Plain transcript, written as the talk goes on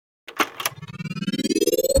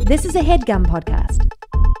This is a HeadGum podcast.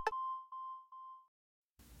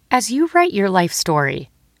 As you write your life story,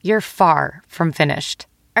 you're far from finished.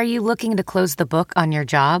 Are you looking to close the book on your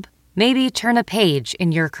job? Maybe turn a page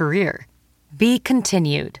in your career? Be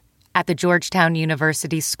continued at the Georgetown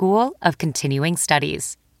University School of Continuing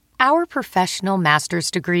Studies. Our professional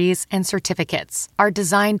master's degrees and certificates are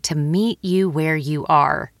designed to meet you where you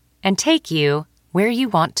are and take you where you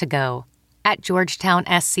want to go. At Georgetown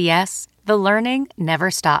SCS, the learning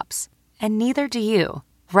never stops, and neither do you.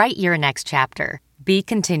 Write your next chapter. Be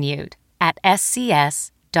continued at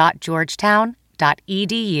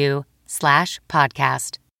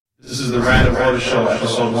scs.georgetown.edu/podcast. This is the Random Order Show,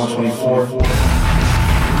 episode 124.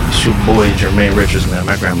 It's your boy, Jermaine Richards, man.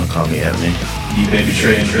 My grandma called me that, man. D-Baby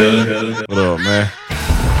Trey in the building. What up, man?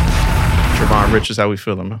 Trevon Richards, how we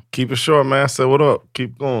feeling, man? Keep it short, man. I said, what up?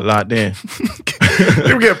 Keep going. Locked in.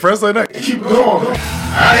 You get pressed like that? Keep going.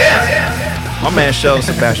 My man Sheldon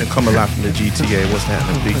Sebastian coming live from the GTA. What's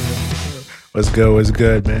happening, B? What's good? What's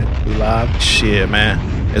good, man? We live? Shit, man.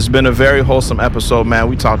 It's been a very wholesome episode, man.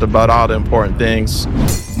 We talked about all the important things.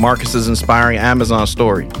 Marcus's inspiring Amazon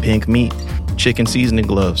story. Pink meat. Chicken seasoning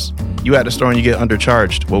gloves. You at the store and you get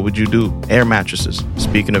undercharged. What would you do? Air mattresses.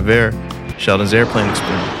 Speaking of air, Sheldon's airplane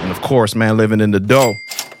experience. And of course, man, living in the dough.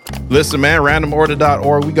 Listen, man,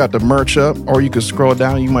 randomorder.org. We got the merch up. Or you can scroll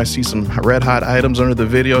down. You might see some red hot items under the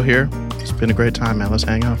video here. It's been a great time, man. Let's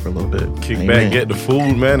hang out for a little bit. Kick back, get the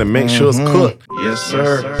food, man, and make sure it's cooked. Yes,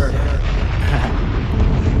 sir.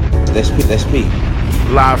 Let's speak.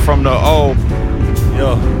 Live from the O.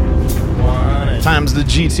 Yo. Times the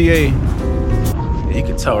GTA. You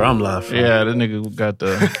can tell where I'm live from. Yeah, that nigga got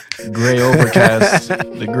the gray overcast,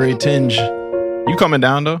 the gray tinge. You coming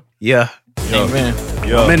down, though? Yeah. Yo, man.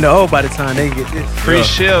 Yo. I'm in the O by the time they get this. Free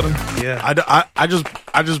Sheldon. Yeah. I just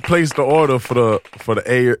placed the order for the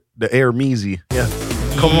Air Meezy. Yeah.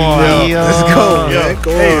 Come on. Yeah. Let's go. Yo. Man.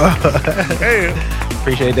 Go on. Hey,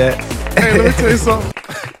 Appreciate that. hey, let me tell you something.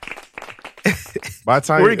 By the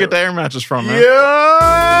time Where you get the air mattress from, man?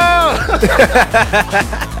 Yeah.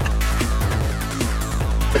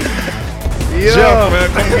 Jeff, man,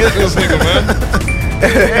 come get this nigga, man.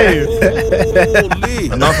 Hey.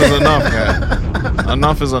 Enough is enough, man.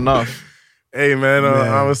 Enough is enough. Hey, man,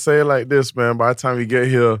 I would say it like this, man. By the time you get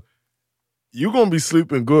here, you going to be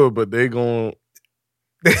sleeping good, but they going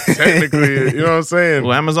to technically, you know what I'm saying?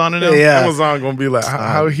 Well, Amazon and them? Yeah. Amazon going to be like,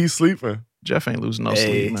 how he sleeping? Jeff ain't losing no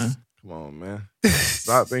sleep, man. Come on, man.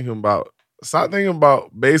 Stop thinking about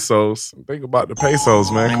Bezos. Think about the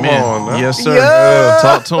pesos, man. Come Amen. on, man. Yes, sir. Yeah.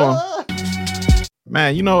 Talk to him.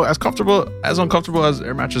 Man, you know, as uncomfortable as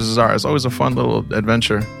air mattresses are, it's always a fun little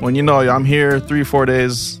adventure. When you know I'm here 3-4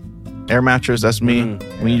 days, air mattress, that's me.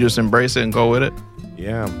 When you just embrace it and go with it.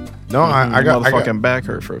 Yeah. No, I got motherfucking back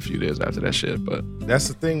hurt for a few days after that shit, but that's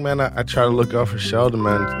the thing, man. I try to look out for Sheldon,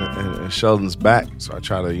 man, and Sheldon's back. So I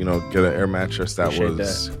try to, get an air mattress that Appreciate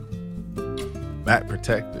was back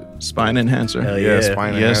protected. spine enhancer. Hell Yeah, yeah.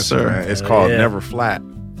 spine Yes, enhancer, sir. man. It's Hell called yeah. Never Flat.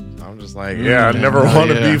 I'm just like, I never Hell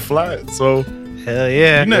want to yeah. be flat. So Hell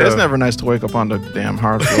yeah. It's never nice to wake up on the damn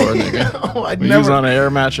hard floor, nigga. I We use on an air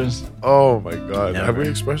mattress. Oh my God. Never. Have we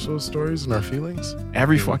expressed those stories and our feelings?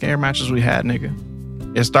 Every fucking air mattress we had, nigga.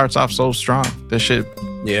 It starts off so strong. This shit,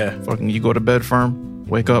 Yeah. fucking, you go to bed firm,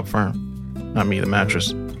 wake up firm. Not me, the mattress.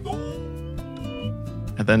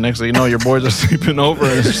 And then next thing you know, your boys are sleeping over,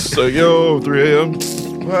 and it's just like, yo, 3 a.m.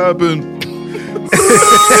 What happened?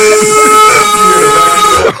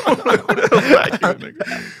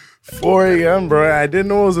 4 a.m., bro. I didn't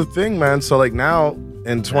know it was a thing, man. So like now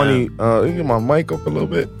in 20, get my mic up a little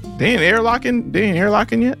bit. They ain't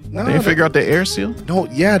airlocking yet? No, They ain't figure out the air seal? No,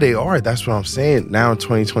 yeah, they are. That's what I'm saying. Now in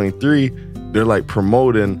 2023, they're like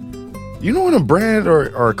promoting. You know when a brand or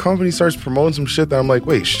a company starts promoting some shit that I'm like,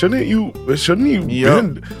 wait, shouldn't you Yup.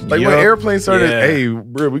 been like when Yup. airplanes started, Yeah. hey,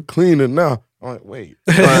 bro, we clean it now. I'm like, wait.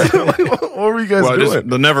 Like, what were you guys doing?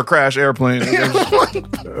 The never crash airplane.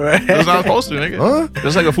 It's not supposed to, nigga. Huh?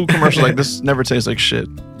 There's like a food commercial like this never tastes like shit.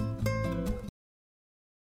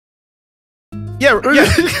 Yeah, right.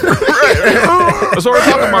 That's what we're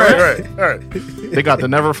talking about, right? All right. They got the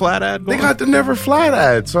never flat ad They going. got the Never Flat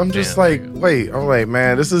ad. So I'm just like, wait. I'm like,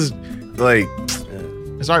 man, this is like,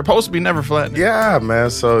 It's already supposed to be never flat. yeah, man.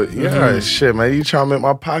 So, yeah, shit, man. You trying to make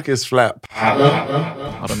my pockets flat. All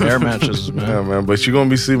them air mattresses, man. Yeah, man. But you going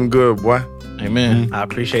to be sleeping good, boy. Amen. I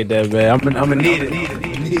appreciate that, man. I'm gonna need it.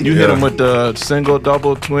 You hit them with the single,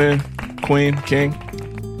 double, twin, queen, king.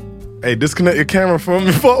 Hey, disconnect your camera from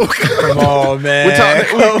me, folks. Come on, man. We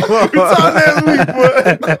talking next week,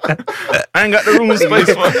 boy. I ain't got the room and space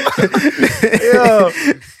for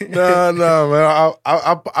it. Yeah. No, man.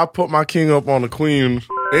 I put my king up on the queen.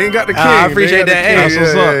 They ain't got the king. I appreciate that. Hey, that's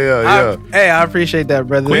what's up. Hey, I appreciate that,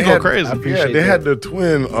 brother. Queen They go had- crazy. I appreciate They that. had the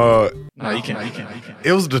twin. No, you can't.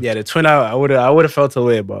 It was the Yeah, the twin. I would have felt a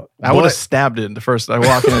way about. I would have stabbed it the first I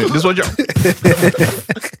walked in. This is what y'all.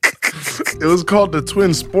 It was called the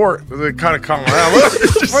twin sport. It kind of caught my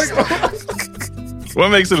eye. What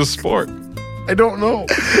makes it a sport? I don't know.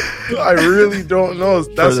 I really don't know.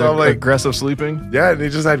 For That's the why I'm like, aggressive sleeping. yeah. And they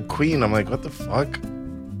just had queen. I'm like, what the fuck?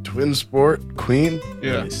 Twin sport, queen.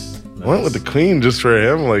 Yeah. Went with the queen just for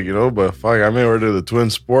him, like, you know. But fuck, I may order the twin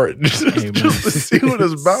sport just to see what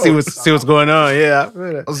it's about. See what's going on. Yeah,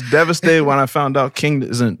 I was devastated when I found out King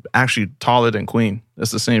isn't actually taller than Queen.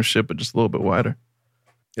 It's the same shit, but just a little bit wider.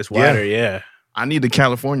 it's wider. Yeah, I need the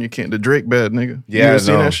California King, the Drake bed, nigga. Yeah, you ever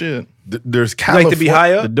seen no. that shit? There's you California. like to be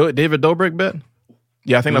high The up. David Dobrik bed?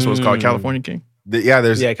 Yeah, I think that's what it's called, California King.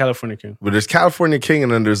 There's Yeah, California King. but there's California King,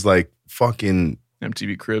 and then there's like fucking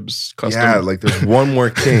MTV Cribs custom. yeah, like there's one more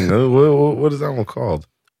king. What is that one called?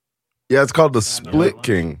 Yeah, it's called the Split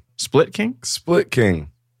King. Split King? Split King.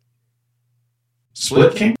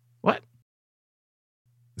 Split King? What?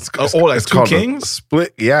 It's, like it's two called a kings?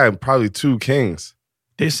 Split. Yeah, probably two kings.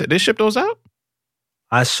 They said they shipped those out?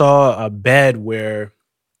 I saw a bed where,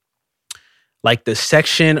 like, the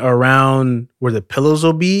section around where the pillows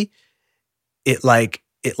will be, it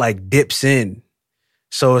dips in.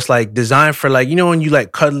 So it's like designed for, like, you know, when you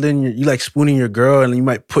like cuddling, you like spooning your girl, and you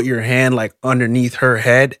might put your hand like underneath her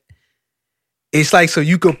head. It's like so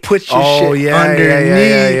you could put your shit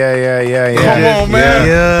underneath. Yeah. Come on, man.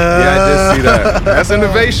 Yeah, I did see that. That's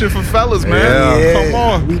innovation for fellas, man. Yeah. Come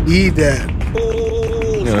on. We need that.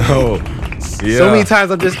 Oh, yeah. So many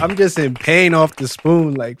times I'm just in pain off the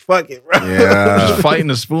spoon. Like, fuck it, bro. Yeah. Just fighting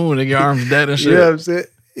the spoon and your arms dead and shit. You know what I'm saying?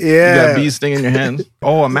 You Yeah. got bees stinging your hands.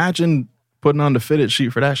 Oh, imagine putting on the fitted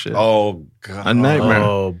sheet for that shit. Oh god. A nightmare.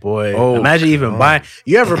 Oh boy! Oh, Imagine even buying.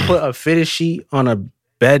 You ever put a fitted sheet on a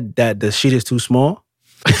bed that the sheet is too small?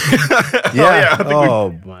 Yeah.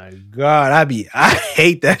 Oh my god! I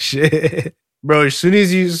hate that shit, bro. As soon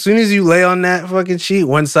as you lay on that fucking sheet,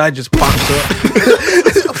 one side just pops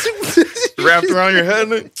up. Wrapped around your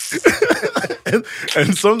head.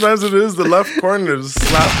 and sometimes it is the left corner that just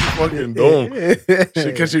slaps the fucking dome.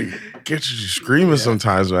 Shit get you screaming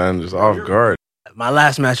sometimes, man, just off guard. My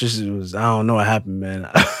last mattress was, I don't know what happened, man.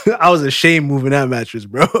 I was ashamed moving that mattress,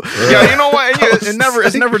 bro. Yeah, you know what?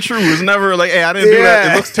 It's never true. It's never like, hey, I didn't do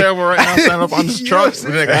that. It looks terrible right now standing up on this truck.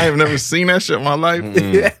 Like, I have never seen that shit in my life.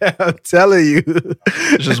 Yeah, I'm telling you.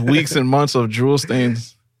 It's just weeks and months of drool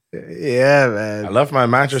stains. Yeah, man. I left my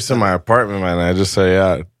mattress in my apartment, man. I just say,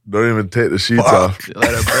 yeah, don't even take the sheets off.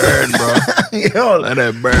 Let it burn, bro. Yo, Let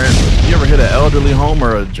it burn. You ever hit an elderly home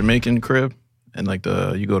or a Jamaican crib and like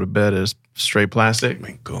you go to bed as straight plastic? oh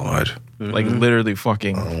my god. Like literally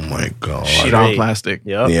fucking Oh my god. sheet on plastic.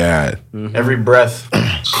 Yep. Yeah. Every breath.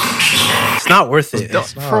 It's not worth it.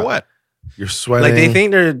 For what? You're sweating. Like they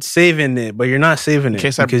think they're saving it, but you're not saving it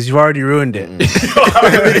case I- because you've already ruined it.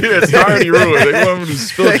 It's already ruined. They want me to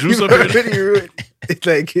spill Like, juice you've up here. already ruined it. It's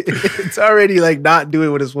like it's already like not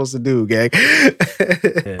doing what it's supposed to do, gang.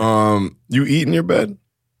 You eat in your bed?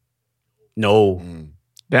 No,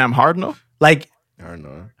 Damn hard enough. like I don't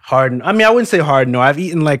know. hard. I mean, I wouldn't say hard. No, I've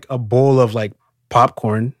eaten like a bowl of like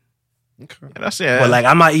popcorn, Yeah, that's it. but like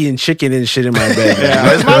I'm not eating chicken and shit in my bed.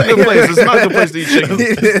 Yeah, it's not a good place. It's not a good place to eat chicken.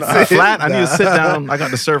 It's not. Flat. I need to sit down. I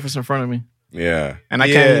got the surface in front of me, Yeah. and I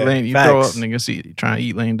Yeah, can't eat laying. You throw up, facts. nigga. See, you trying to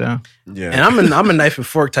eat laying down. Yeah. And I'm a knife and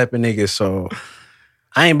fork type of nigga, so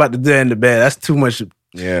I ain't about to do that in the bed. That's too much.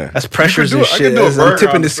 yeah. That's pressures and I could shit. do a I'm burger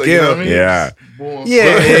tipping on the this, like, you know scale. what I mean? Yeah. Boom.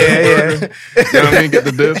 Yeah. You know what I mean? Get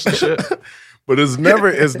the dips and shit. But it's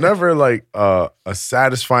never like a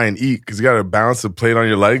satisfying eat because you got to balance the plate on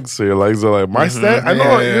your legs, so your legs are like my stand. I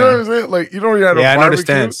know, Yeah, you know what I'm saying. Like you know, you had a Yeah, I know the barbecue,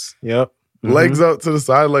 stance. Yep. legs out to the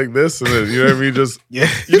side like this, and then you know what I mean. Just Yeah.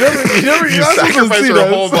 you never You not supposed to sacrifice see your that.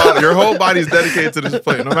 whole body. Your whole body's dedicated to this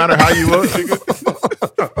plate, no matter how you look.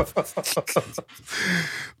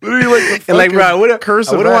 Literally like the And like, bro, I wouldn't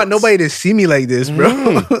curse of want X. nobody to see me like this,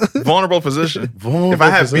 bro. Vulnerable position. Vulnerable If I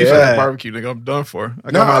have beef position. at Yeah. the barbecue, nigga, I'm done for. I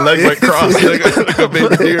got my legs like crossed, like a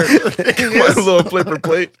baby deer. My little flipper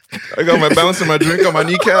plate. I got my bouncing my drink on my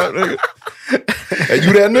kneecap. Nigga. Hey,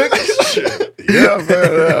 you that nigga? Yeah, man.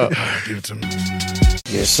 Yeah. Give it to me.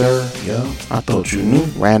 Yes, sir. Yo, I thought you knew.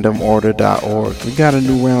 RandomOrder.org. We got a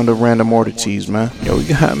new round of random order teas, man. Yo, we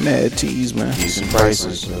got mad teas, man. Decent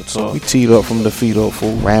prices. We teed up from the feet up,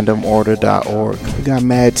 fool. RandomOrder.org. We got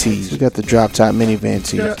mad teas. We got the drop top minivan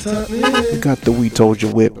tee. We got the We Told You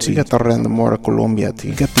Whip tee. We got the Random Order Colombia tee.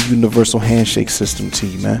 We got the Universal Handshake System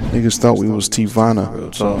tee, man. Niggas thought we was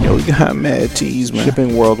Tivana. Yo, we got mad teas, man.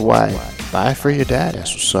 Shipping worldwide. Buy it for your dad.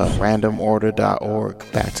 That's what's up.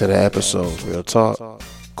 Randomorder.org. Back to the episode. Real talk.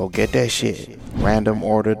 Go get that shit.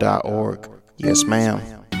 Randomorder.org. Yes, ma'am.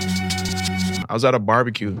 I was at a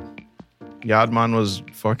barbecue. Yadman was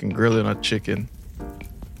fucking grilling a chicken.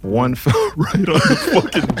 One fell right on the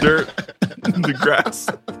fucking dirt in the grass.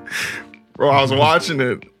 Bro, I was watching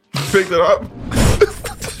it. Picked it up.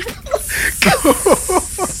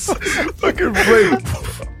 Fucking flame.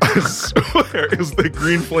 I swear it was the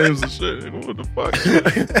green flames and shit. What the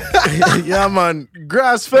fuck? Yeah, man.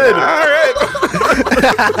 Grass fed. All right.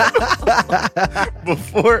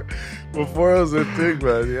 Before it was a thing,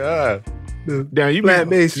 man. Yeah. Damn, you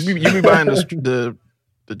Plant-based. be buying the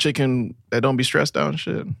chicken that don't be stressed out and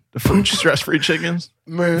shit. The stress-free chickens.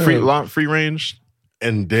 Man. Free range,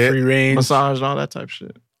 And that, Free range. massage, and all that type of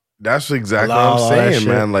shit. that's exactly Allow what all I'm that saying, shit.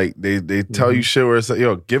 man. Like they tell you shit where it's like,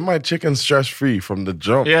 yo, get my chicken stress free from the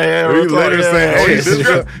jump. Yeah. We literally saying, hey, you this is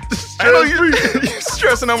stress- I know you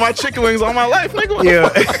stressing on my chicken wings all my life, nigga. What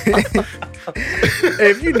the fuck?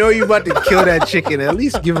 If you know you about to kill that chicken, at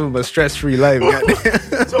least give him a stress-free life.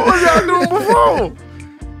 Goddamn. So what y'all doing before?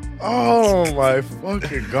 Oh my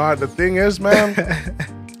fucking God. The thing is, man,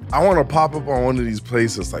 I want to pop up on one of these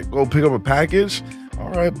places, like go pick up a package. All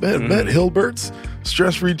right, bet Hilbert's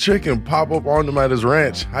stress-free chicken. Pop up on them at his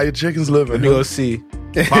ranch. How your chickens living? Let me go see.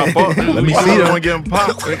 Pop up. Let me see them. Don't get them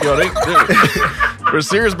popped. Yo, we're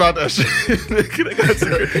serious about that shit.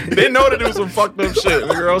 They know that it was some fucked up shit.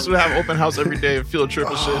 The girls would have open house every day and field trip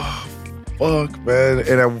and shit. Fuck, man.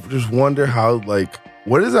 And I just wonder how, like,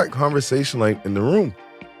 what is that conversation like in the room?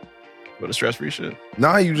 But the stress-free shit.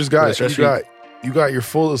 Now you just got you got your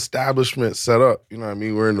full establishment set up. You know what I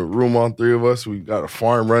mean? We're in the room, all three of us. We got a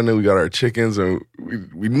farm running. We got our chickens, and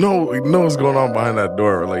we know what's going on behind that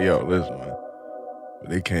door. We're like, yo, listen, man,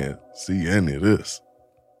 they can't see any of this.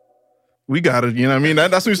 We got it, you know what I mean?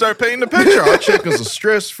 That's when we start painting the picture. Our chickens are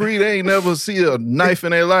stress-free. They ain't never see a knife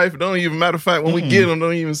in their life. Don't even, matter of fact, when we get them,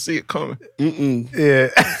 don't even see it coming. Yeah.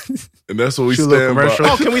 And that's what we Shoot a little stand by. commercial.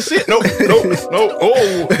 Oh, can we see it? No.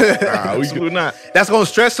 Oh. Nah, we do not. That's gonna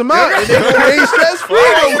stress him out. And they ain't stress-free.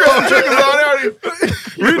 Chickens on there.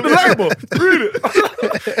 Read the label. Read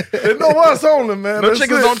it. They know what's on them, man. No That's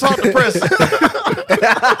chickens it. don't talk to press.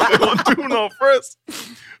 They don't do no press.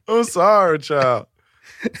 I'm sorry, child.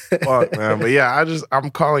 Fuck, man. But yeah, I'm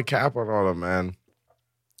calling cap on all of them, man.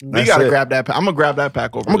 We That's gotta it. grab that pack. I'm gonna grab that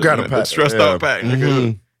pack over. I'm gonna grab there, the man. pack. Stressed Yeah. out pack.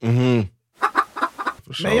 Nigga.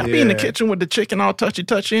 Man, y'all be in the Yeah. kitchen with the chicken all touchy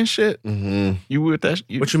and shit. You with that?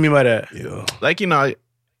 What you mean by that? Yeah. Like, you know,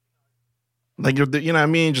 like you know what I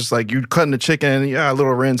mean? Just like you cutting the chicken, yeah, a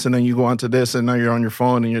little rinse, and then you go on to this, and now you're on your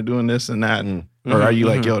phone and you're doing this and that. Or are you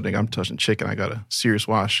like, yo, nigga, I'm touching chicken. I got a serious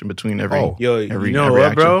wash in between every. Yo, every, you know every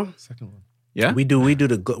what, action. bro? Yeah, We do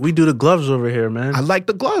the gloves over here, man. I like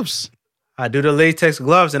the gloves. I do the latex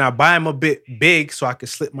gloves, and I buy them a bit big so I can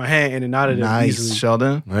slip my hand in and out of them Nice, easily.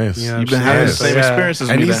 Sheldon. Nice. You know You've what been I'm having the saying? same So, yeah. experiences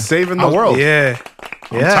And me he's then. saving the I- world. Yeah.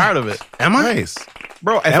 I'm tired of it, Am I? Nice.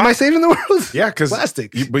 bro. If Am I saving the world? Yeah, because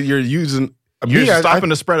Plastic. But you're using. You're me, I- stopping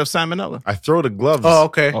the spread of salmonella. I throw the gloves. Oh,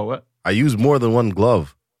 okay. Oh, what? I use more than one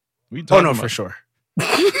glove. We Oh, talking no, about? for sure.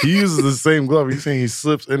 He uses the same glove. He's saying he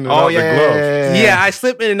slips in and Oh, out yeah, the glove. Yeah, I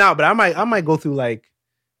slip in and out, but I might go through like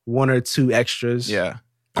one or two extras. Yeah.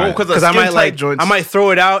 Cool, Because I might like joints. I might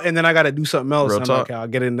throw it out and then I got to do something else. Real I'm talk. like, okay, I'll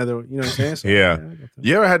get another. You know what I'm saying? So, Yeah. I got that.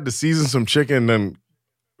 You ever had to season some chicken and then,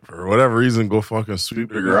 for whatever reason, go fucking sweep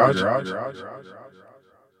the garage?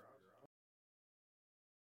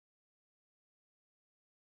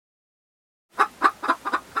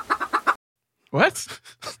 What?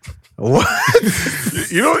 What?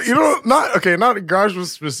 You know, not the garage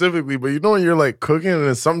was specifically, but you know when you're like cooking and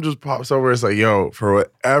then something just pops over, it's like, yo, for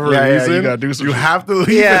whatever Yeah, reason, you gotta do some you shit. have to leave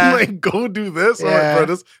Yeah. and like go do this. I'm Yeah. like, bro,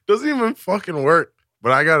 this doesn't even fucking work,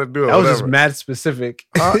 but I gotta do it. That was just whatever. mad specific.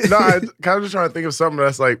 No, I kind of just trying to think of something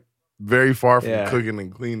that's like very far from Yeah. cooking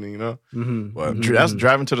and cleaning, you know? Mhm. But That's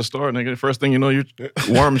driving to the store, nigga. First thing you know, you're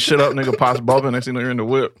warming shit up, nigga. Pots bubbling. Next thing you know, you're in the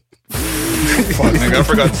whip. Fuck, nigga. I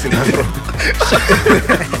forgot to see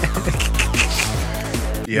that.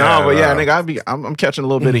 No, but yeah, nigga, I'm catching a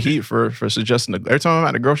little bit of heat for suggesting every time I'm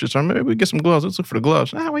at the grocery store, maybe we get some gloves. Let's look for the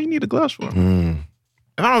gloves. Nah, what you need the gloves for? And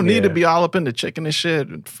I don't need to Yeah. be all up in the chicken and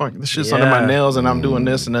shit. Fuck, this shit's under my Yeah. nails, and I'm doing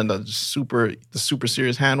this, and then the super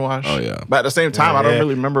serious hand wash. Oh, yeah. But at the same time, I don't Yeah.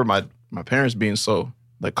 really remember my parents being so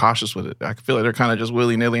like cautious with it. I feel like they're kind of just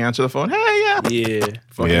willy-nilly answer the phone. Hey, yeah. Yeah.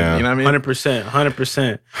 Fucking, Yeah. you know what I mean?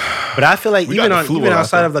 100%. But I feel like We got the flu even a lot,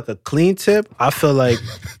 outside though. of like a clean tip, I feel like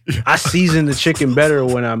I season the chicken better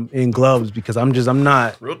when I'm in gloves because I'm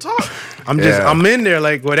not. Real talk. I'm Yeah. I'm in there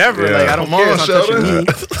like whatever. Yeah. Like I don't Come care. on, It's not touching Sheldon.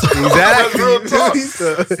 me. Exactly. Real talk. You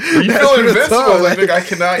feel invincible. Like, nigga, I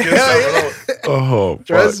cannot get something. Oh,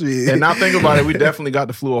 Trust fuck. me. And now think about it, we definitely got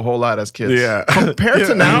the flu a whole lot as kids. Yeah. Compared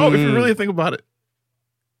to now, if you really think about it,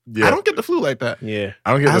 Yeah. I don't get the flu like that. Yeah.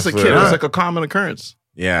 I don't get As the a flu. kid, it was like a common occurrence.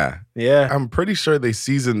 Yeah. Yeah. I'm pretty sure they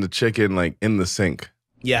seasoned the chicken like in the sink.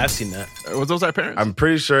 Yeah, I've seen that. Was those our parents? I'm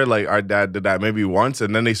pretty sure like our dad did that maybe once,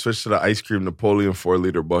 and then they switched to the ice cream Napoleon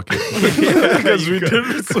 4-liter bucket because we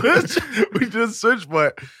didn't switch. We did switch,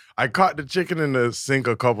 but I caught the chicken in the sink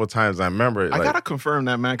a couple times. I remember it. I like, gotta confirm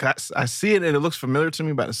that, man. 'Cause I see it and it looks familiar to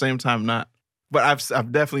me, but at the same time, not. But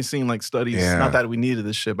I've definitely seen like studies. Yeah. Not that we needed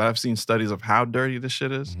this shit, but I've seen studies of how dirty this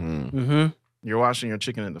shit is. Mm-hmm. You're washing your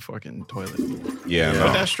chicken in the fucking toilet. yeah, Put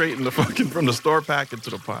no. that straight in the fucking from the store pack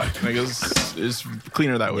into the pot. Like it's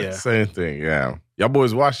cleaner that way. Yeah. Same thing. Yeah, y'all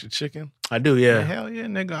boys wash your chicken. I do, Yeah, yeah. hell yeah,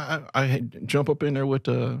 nigga. I jump up in there with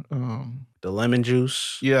the The lemon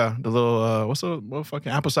juice. yeah, the little what's the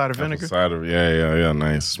fucking apple cider vinegar. Apple cider. Yeah.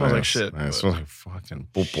 Nice. Smells like nice, shit, Nice. but- Smells like fucking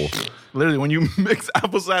poo-poo. Literally, when you mix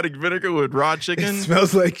apple cider vinegar with raw chicken,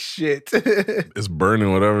 smells like shit. It's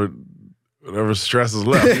burning whatever stress is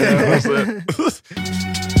left. You know what I'm saying?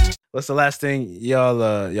 What's the last thing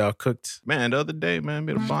y'all cooked? man, the other day, man,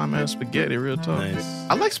 made a bomb ass spaghetti. Real talk. Nice.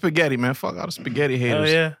 I like spaghetti, man. Fuck all the spaghetti Oh haters.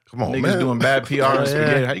 yeah. Come on, Niggas man. doing bad PR on yeah.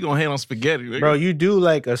 spaghetti. How you gonna hate on spaghetti, nigga? Bro, you do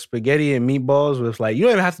like a spaghetti and meatballs with like, you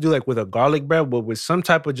don't even have to do like with a garlic bread, but with some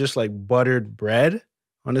type of just like buttered bread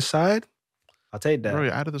on the side. I'll take that. Bro,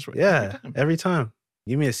 you're out of this. Yeah, every time. every time.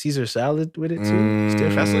 Give me a Caesar salad with it too. It's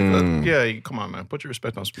different. That's like, come on, man. Put your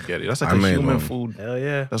respect on spaghetti. That's like I a made human one. food. Hell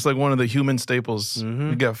yeah. That's like one of the human staples. Mhm.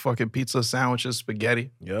 You got fucking pizza, sandwiches, spaghetti.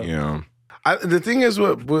 Yep. Yeah. The thing is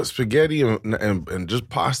with spaghetti and just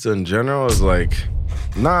pasta in general is like,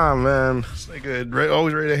 nah, man. This nigga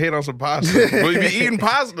always ready to hate on some pasta. Well, you be eating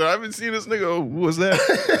pasta. I haven't seen this nigga. Oh, who was that?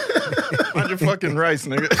 Find your fucking rice,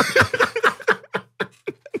 nigga.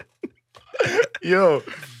 Yo,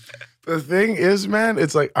 the thing is, man,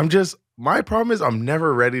 it's like my problem is I'm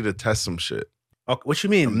never ready to test some shit. Okay, what you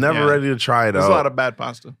mean? I'm never Yeah. ready to try it There's out. a lot of bad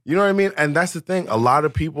pasta. You know what I mean? And that's the thing. A lot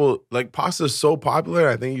of people like pasta is so popular.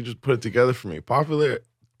 I think you just put it together for me.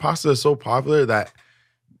 Pasta is so popular that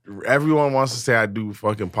everyone wants to say I do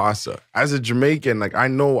fucking pasta. As a Jamaican, like I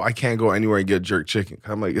know I can't go anywhere and get jerk chicken.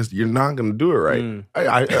 I'm like, you're not gonna do it right.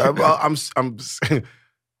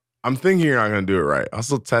 I'm thinking you're not gonna do it right. I'll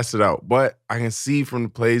still test it out, but I can see from the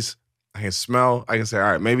place. I can smell. I can say,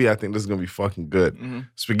 all right, maybe I think this is gonna be fucking good. Mhm.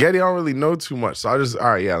 Spaghetti, I don't really know too much, so I just,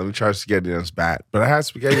 all right, yeah, let me try spaghetti. That's bad, but I had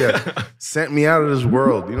spaghetti that sent me out of this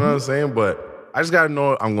world. You know what I'm saying? But I just gotta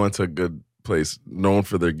know I'm going to a good place, known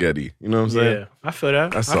for their getty. You know what I'm saying? Yeah, I feel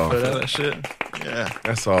that. That's I all. feel Feel that. that shit. Yeah.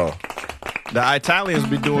 That's all. The Italians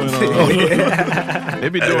be doing they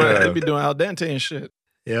be doing al dente and shit.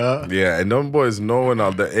 Yeah. Yeah, and them boys knowing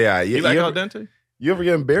all that. Yeah, You like you al ever, dente? you ever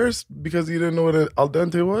get embarrassed because you didn't know what an al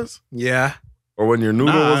dente was, Yeah. or when your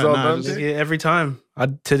noodle Nah, was al nah, dente? Yeah, every time.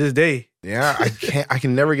 To this day. Yeah, I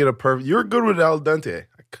can never get a perfect. You're good with al dente.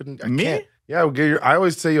 I Me? can't. Yeah, I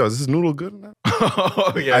always say, yo, is this noodle good enough?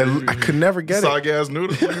 Oh yeah. I could never get it. Soggy ass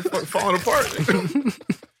noodles when you're falling apart.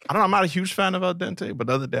 I don't know. I'm not a huge fan of al dente, but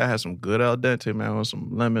the other day I had some good al dente, man, with some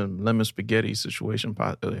lemon spaghetti situation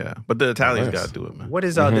pot. Yeah, but the Italians Nice. gotta do it, man. What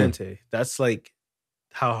is al dente? That's like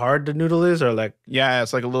how hard the noodle is, or like Yeah,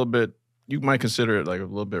 it's like a little bit. You might consider it like a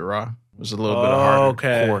little bit raw. There's a little bit of Oh, harder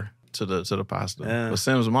okay. core to the pasta. Yeah. But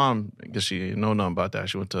Sam's mom, I guess she didn't know nothing about that.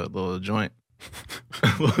 She went to a little joint, a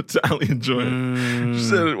little Italian joint. She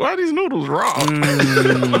said, "Why are these noodles raw?"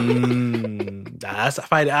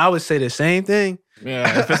 I would say the same thing.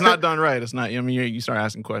 Yeah, if it's not done right, it's not. I mean, you start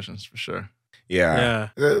asking questions for sure. Yeah.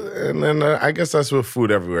 And then I guess that's with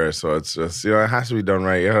food everywhere. So it's just, it has to be done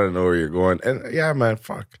right. You gotta know where you're going. And yeah, man,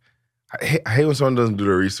 fuck. I hate when someone doesn't do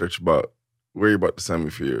the research about where you're about to send me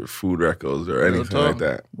for your food records or anything talk. like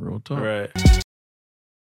that. Real talk. Right.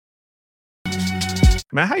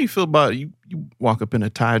 Man, how you feel about you walk up in a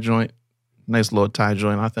Thai joint, nice little Thai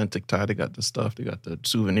joint, authentic Thai. They got the stuff, they got the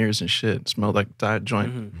souvenirs and shit. Smell like a Thai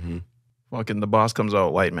joint. Mm-hmm. Fucking the boss comes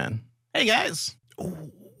out, white man. Hey guys,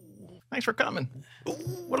 thanks for coming.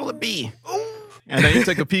 What'll it be? And then you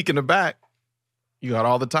take a peek in the back. You got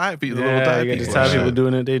all the Thai people, the little Thai you got people. the Thai people Shit.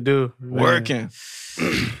 doing it. They do man. Working.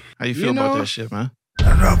 How you feel about that shit, man?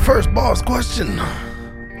 First boss question.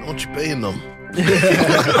 How much you paying them?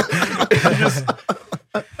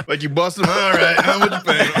 Like you busted him. All right, how much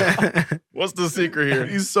you paying? What's the secret here?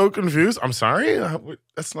 He's so confused. I'm sorry,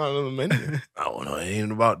 that's not on the menu. Oh no, it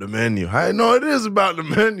ain't about the menu. I know it is about the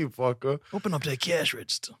menu, fucker. Open up that cash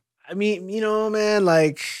register. I mean, man,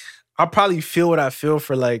 like I'll probably feel what I feel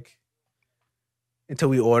for like until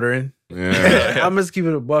we ordering. Yeah. I'm just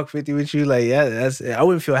keeping $150 with you. Like, yeah, that's I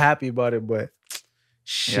wouldn't feel happy about it, but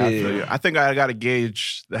shit. Yeah, I feel you. I think I got to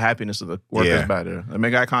gauge the happiness of the workers back there. I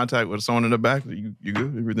make eye contact with someone in the back. You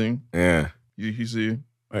good? Everything? Yeah. You see?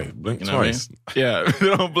 Hey, blink You know what I mean? twice. Yeah, they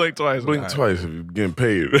don't blink twice. Blink twice if you're getting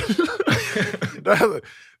paid.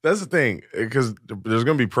 That's the thing, because there's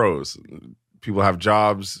gonna be pros. People have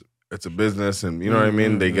jobs. It's a business, and you know what I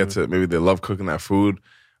mean. They get to maybe they love cooking that food.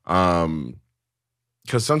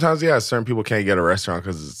 Because sometimes, certain people can't get a restaurant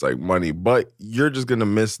because it's like money, but you're just gonna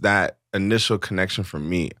miss that initial connection from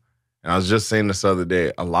meat. And I was just saying this the other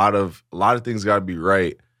day. A lot of things got to be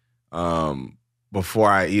right before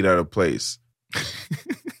I eat at a place.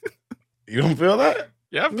 You don't feel that?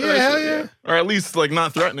 Yeah, I feel Yeah, that hell shit, yeah. Or at least like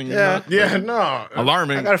not threatening. Yeah. Yeah, no.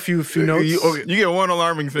 Alarming. I got a few notes. You get one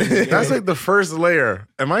alarming thing. That's like the first layer.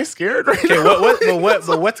 Am I scared right Okay, now?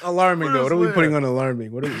 but what's alarming though? What are we putting on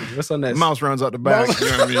alarming? What's on that? Mouse runs out the back. You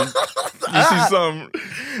know what I mean?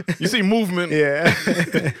 You see movement. Yeah.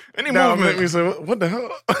 Any Now movement. make me say, what the hell?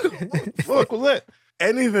 What the fuck was that?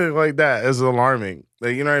 Anything like that is alarming.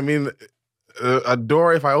 Like, you know what I mean? A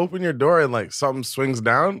door, if I open your door and like something swings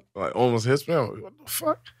down, like almost hits me, I'm like, what the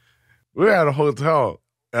fuck? We're at a hotel.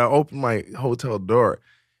 And I opened my hotel door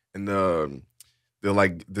and they're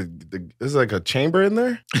like, there's like a chamber in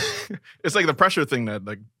there. It's like the pressure thing that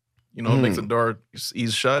like, makes the door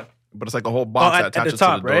ease shut. But it's like a whole box that at the attaches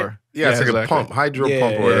top, to the right? door. Yeah, it's like exactly. a pump, hydro Yeah,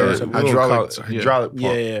 pump or yeah, whatever. yeah. It's a Hydraulic, hydraulic pump.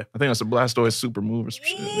 Yeah, I think that's a Blastoise super move or some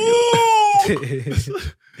shit. yeah.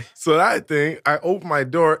 So that thing, I open my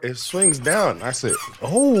door, it swings down. I said,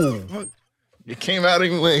 Oh. It came out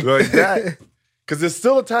anyway. like that. Because it's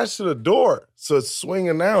still attached to the door. So it's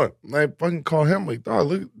swinging down. And I fucking call him like, dog,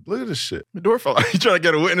 look at this shit. The door fell out. You trying to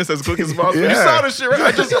get a witness as quick as possible. You Yeah. saw this shit, right?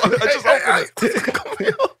 I just opened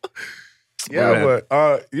it. Yeah, but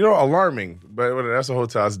alarming. But when that's a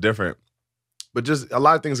hotel, it's different. But just a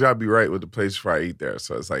lot of things gotta be right with the place before I eat there.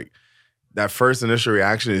 So it's like that first initial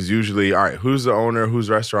reaction is usually, all right, who's the owner? Whose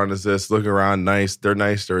restaurant is this? Look around, nice, they're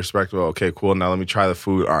respectful. Okay, cool. Now let me try the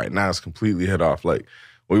food. All right, now it's completely hit off. Like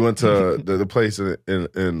we went to the place in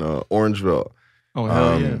Orangeville. Oh,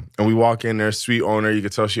 hell yeah. And we walk in there, sweet owner. You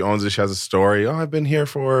can tell she owns it. She has a story. Oh, I've been here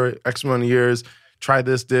for X amount of years. Try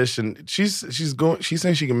this dish, and she's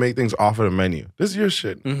saying she can make things off of the menu. This is your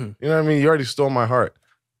shit. Mhm. You know what I mean? You already stole my heart.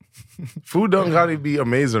 Food don't gotta be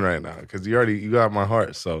amazing right now because you got my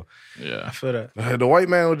heart. So I Yeah. feel that. the white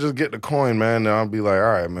man would just get the coin, man, and I'll be like, all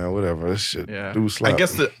right, man, whatever. This shit Yeah. do slap. I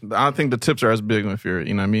guess I don't think the tips are as big if you're,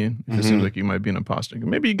 you know what I mean? If it seems like you might be an imposter.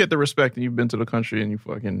 Maybe you get the respect and you've been to the country and you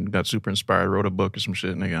fucking got super inspired, wrote a book or some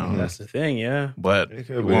shit, nigga. I don't know. That's the thing, yeah. But It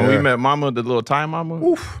could be, when we yeah. met Mama, the little Thai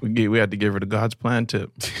Mama, we had to give her the God's plan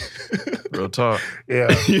tip. Real talk.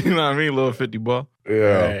 Yeah, You know what I mean? Little 50 ball. yeah.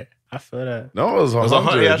 Right. I feel that. No, it was It was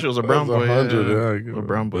 100. Yeah, she was a brown boy. 100. Yeah. Yeah, Little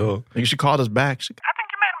brown boy. Like, she called us back. She, I think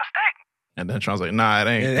you made a mistake. And then Sean's like, nah, it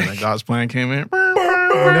ain't. And then God's plan came in.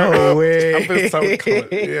 No way. I'm finna start calling-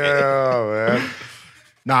 Yeah, man.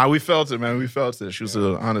 Nah, we felt it, man. We felt it. She was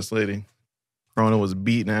an honest lady. Corona was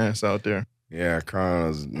beating ass out there. Yeah, Crown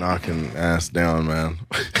was knocking ass down, man.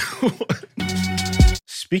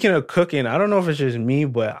 Speaking of cooking, I don't know if it's just me,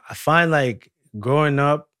 but I find like growing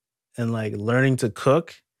up and like learning to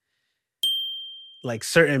cook, like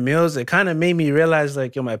certain meals, it kind of made me realize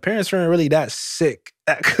like, yo, my parents weren't really that sick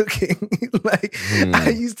at cooking. Like I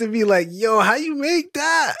used to be like, yo, how you make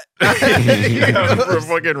that? For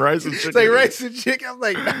fucking rice and chicken. It's like rice and chicken. I'm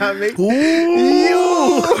like, nah, make yo,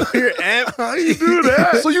 your aunt, how you do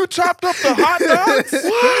that? So you chopped up the hot dogs into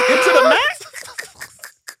the max?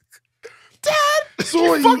 So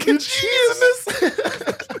what, you cheese in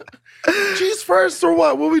this? Cheese first or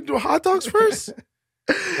what? What we do? Hot dogs first?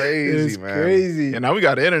 Crazy, It's man. crazy. And now we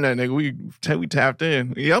got the internet, nigga. We tapped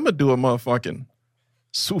in. Yeah, I'm gonna do a motherfucking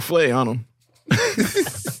souffle on them.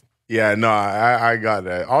 Yeah, no, I got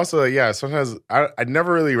that. Also, yeah, sometimes I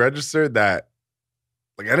never really registered that.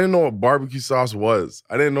 Like, I didn't know what barbecue sauce was.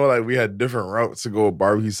 I didn't know like we had different routes to go with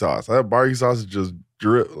barbecue sauce. I thought barbecue sauce is just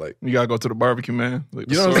drip, like, You gotta go to the barbecue, man. Like,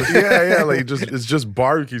 you know what I'm saying? Yeah, like it's just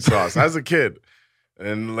barbecue sauce as a kid.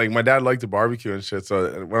 And like my dad liked to barbecue and shit.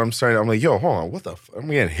 So when I'm starting, I'm like, yo, hold on, what the fuck? I'm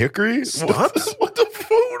getting hickory? Stumps? What the fuck?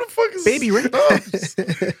 Who the fuck is Baby Stumps?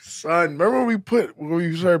 Son, remember when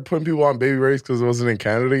we started putting people on Baby Ray's because it wasn't in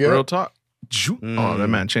Canada yet? Real talk. Oh, that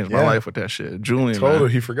man changed my Yeah. life with that shit. Julian, Told her man.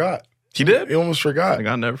 he forgot. He did? He almost forgot.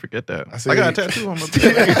 I'll never forget that. I I got a tattoo on my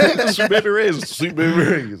back. Sweet Baby Ray's. Sweet Baby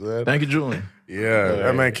Ray's, man. Thank you, Julian. Yeah,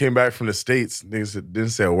 that man came back from the States. Niggas didn't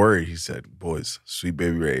say a word. He said, boys, Sweet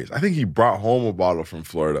Baby Ray's. I think he brought home a bottle from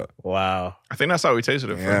Florida. Wow. I think that's how we tasted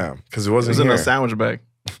it. Yeah, because it It wasn't was in here. a sandwich bag.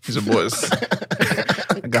 He said, boys,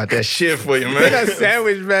 I got that shit for you, man. That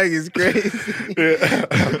sandwich bag is crazy.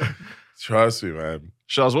 Yeah. Trust me, man.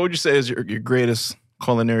 Charles, what would you say is your greatest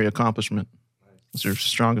culinary accomplishment? What's your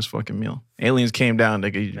strongest fucking meal? Aliens came down.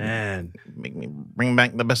 They could Man. make me bring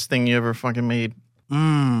back the best thing you ever fucking made.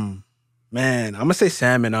 Man, I'm gonna say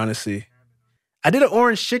salmon, honestly. I did an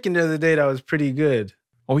orange chicken the other day that was pretty good.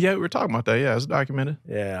 Oh yeah, we were talking about that. Yeah, it's documented.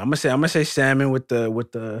 Yeah, I'm gonna say salmon with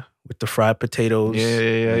the fried potatoes. Yeah.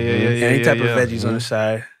 Any type of veggies Mm-hmm. on the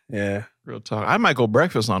side. Yeah. Real talk. I might go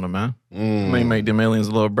breakfast on them, man. I might make them aliens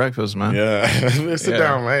a little breakfast, man. Yeah. Sit Yeah.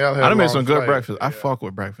 down, man. Y'all had I a done made long some good flight. breakfast. I fuck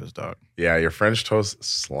with breakfast, dog. Yeah, your French toast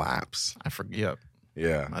slaps. I forget.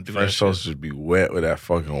 Yeah. I do French that toast should be wet with that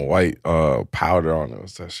fucking white powder on it.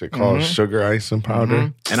 What's that shit called? Sugar icing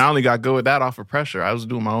powder? And I only got good with that off of pressure. I was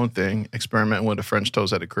doing my own thing, experimenting with the French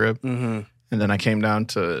toast at the crib. Mm-hmm. And then I came down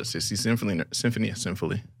to see Symphony.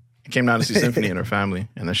 I came down to see Symphony and her family.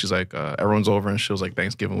 And then she's like, everyone's over and she was like,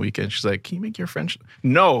 Thanksgiving weekend. She's like, can you make your French?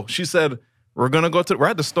 No. She said, we're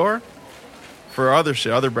at the store for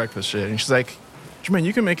other breakfast shit. And she's like, Jermaine,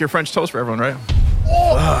 you can make your French toast for everyone, right?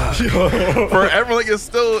 For everyone, like it's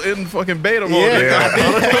still in fucking beta mode.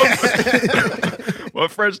 My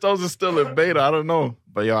French toast is still in beta. I don't know.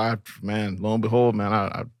 But yo, lo and behold, man,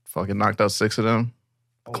 I fucking knocked out 6 of them.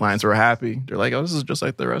 Clients were happy. They're like, oh, this is just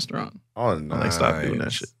like the restaurant. Oh, I'm nice. like, stop doing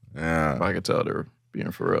that shit. Yeah. If I could tell they were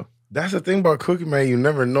being for real. That's the thing about cooking, man. You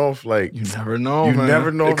never know if, like, You never know, you man.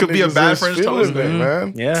 never know It if could be a niggas bad is French feeling toast, it, man.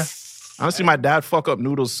 man. Yeah. Honestly, my dad fuck up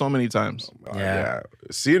noodles so many times. Yeah.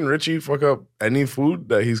 Seeing Richie fuck up any food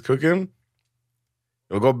that he's cooking,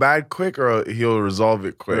 it'll go bad quick or he'll resolve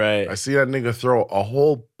it quick. Right. I see that nigga throw a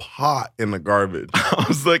whole pot in the garbage. I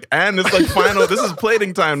was like, and it's like final. This is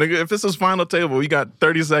plating time, nigga. If this is final table, we got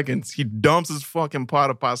 30 seconds. He dumps his fucking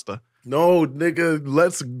pot of pasta. No, nigga,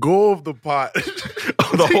 let's go of the pot.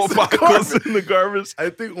 The whole pot goes in the garbage. I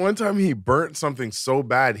think one time he burnt something so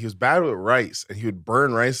bad. He was bad with rice, and he would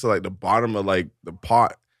burn rice to like the bottom of like the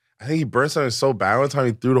pot. I think he burned something so bad one time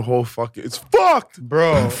he threw the whole fucking. It's fucked,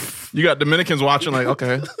 Bro. You got Dominicans watching, like,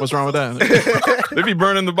 okay, what's wrong with that? They be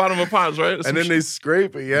burning the bottom of pots, right? and then they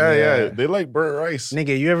scrape it. Yeah. They like burnt rice.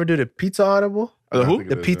 Nigga, you ever do the pizza audible? The who?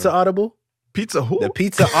 The pizza audible? Pizza who? The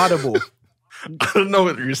pizza audible. I don't know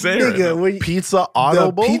what you're saying. Right Nigga, now. when you, Pizza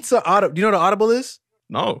audible. the pizza audible. Do you know what an audible is?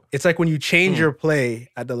 No. It's like when you change your play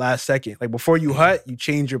at the last second. Like before you hut, you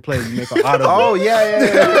change your play. You make an audible. Oh yeah.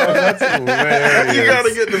 That's hilarious. You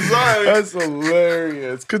gotta get designed. That's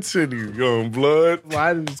hilarious. Continue, young blood. Well,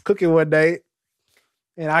 I was cooking one day,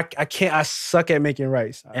 and I suck at making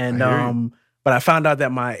rice. And but I found out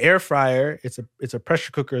that my air fryer, it's a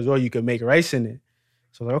pressure cooker as well. You can make rice in it.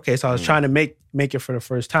 So like, okay, so I was trying to make it for the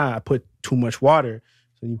first time. I put too much water.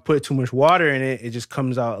 So when you put too much water in it, it just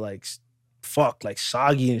comes out like like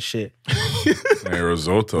soggy and shit. Hey,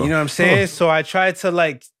 risotto. You know what I'm saying? So I tried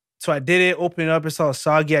to so I did it, open it up, it's all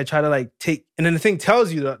soggy. I try to take, and then the thing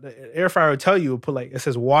tells you, the air fryer will tell you, it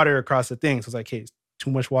says water across the thing. So it's like, hey, it's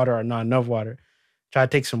too much water or not enough water. Try to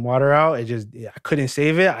take some water out. I couldn't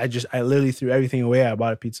save it. I literally threw everything away. I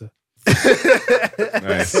bought a pizza.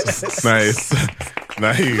 Nice. And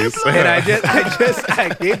I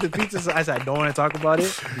gave the pizza. So I said, I don't want to talk about it.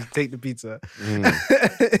 Just take the pizza. You know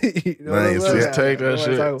what I'm Nice. saying? Just take I don't that wanna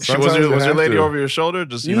shit. talk about it. Was your have lady to. over your shoulder?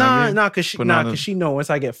 Just you know what I mean? Nah, cause she Putting on a- she know once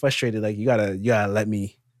I get frustrated, like you gotta let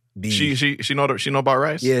me be. She know about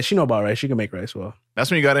rice? Yeah, she know about rice. She can make rice well. That's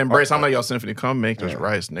when you gotta embrace. I'm like, yo, Symphony, come make this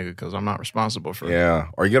rice, nigga, because I'm not responsible for it. Yeah.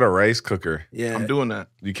 Or you get a rice cooker. Yeah, I'm doing that.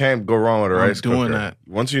 You can't go wrong with a I'm rice doing cooker. that.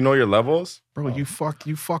 Once you know your levels. Bro, you fuck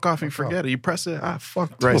off, you forget it. You press it,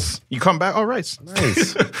 fuck rice. You come back, rice.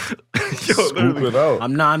 Nice. Yo, Scoop literally. it out.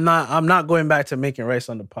 I'm not going back to making rice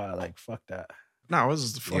on the pot. Like fuck that. Nah, this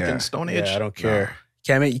is the fucking Yeah. Stone Age. Yeah, I don't care.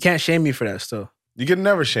 You can't shame me for that. Still, You can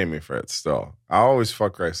never shame me for it still. I always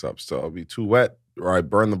fuck rice up still. It'll be too wet or I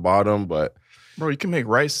burn the bottom, but Bro, you can make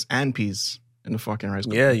rice and peas in the fucking rice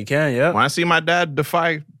cooker. yeah, you can. Yeah, When I see my dad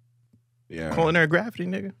defy yeah. culinary gravity,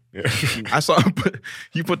 nigga, Yeah. I saw him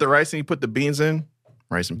you put the rice and you put the beans in,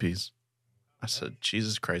 rice and peas. I said,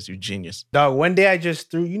 Jesus Christ, you genius. dog. One day I just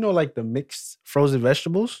threw like the mixed frozen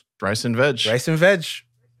vegetables, Rice and veg. rice and veg.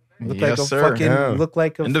 Look Yes, like a sir. fucking Yeah. look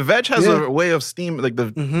like a And the veg has Yeah. a way of steam, like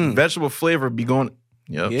the Mhm. vegetable flavor be going.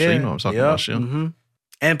 Yep, so you know what I'm talking about, shit. mhm.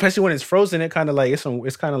 And especially when it's frozen, it kind of like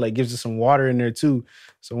it's kind of like gives it some water in there too.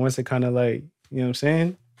 So once it kind of like, you know what I'm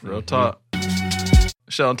saying? Real talk.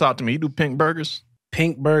 Sheldon, talk to me. You do pink burgers?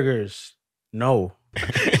 Pink burgers. No.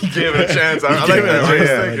 Give it a chance. I like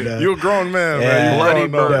that. Yeah. You a grown man, Yeah. man. You Bloody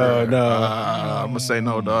grown up. burger. No. I'm going to say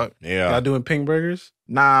no, dog. Yeah. Y'all doing pink burgers?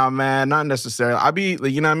 Nah, man, not necessarily. I be,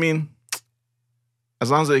 like, you know what I mean? As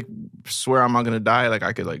long as they swear I'm not going to die, like,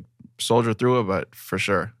 I could, like, soldier through it, but for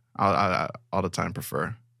sure, I all the time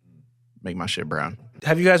prefer make my shit brown.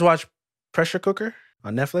 Have you guys watched Pressure Cooker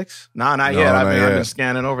on Netflix? Nah, not No, yet. not I've yet. been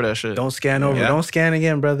scanning over that shit. Don't scan over. Yeah. Don't scan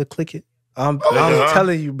again, brother. Click it. I'm yeah.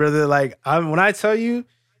 telling you, brother. Like, when I tell you,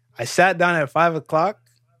 I sat down at 5 o'clock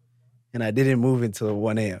and I didn't move until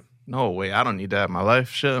 1 a.m. No way. I don't need that in my life.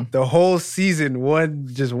 Shit. The whole season,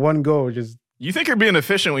 one go. Just You think you're being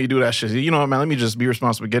efficient when you do that shit. You know what, man? Let me just be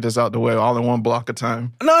responsible. Get this out the way all in one block of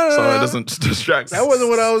time. no, So it doesn't distract. That wasn't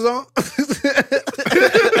what I was on.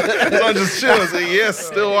 So I just chill and say, yes,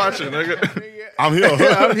 still watching, nigga. I'm here.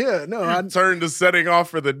 I'm here. No, I Turned the setting off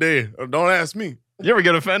for the day. Don't ask me. You ever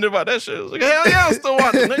get offended by that shit? It's like, hell yeah, I'm still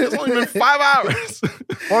watching. Nigga, it's only been 5 hours.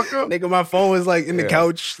 Fuck up. nigga, my phone was like in the Yeah.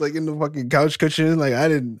 couch, like in the fucking couch cushion. Like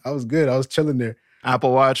I was good. I was chilling there.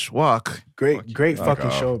 Apple Watch, walk. Great fucking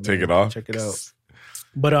Knock show. off. Take man. it off. Check it out.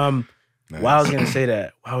 But Nice. why I was gonna say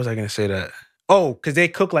that? Why was I gonna say that? Oh, because they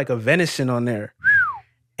cook like a venison on there,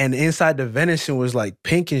 and inside the venison was like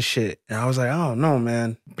pink and shit. And I was like, I don't know,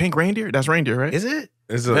 man. Pink reindeer? That's reindeer, right? Is it?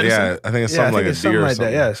 It's Venison? yeah, I think it's Yeah, I something like think a it's deer something or like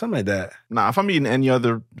something. that. Yeah, something like that. Nah, if I'm eating any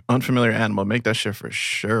other unfamiliar animal, make that shit for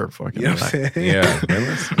sure. Fucking You know what I'm saying? Yeah.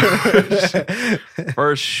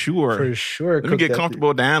 For sure. For sure. Let me cook get that comfortable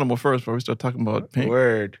with the animal first before we start talking about pink.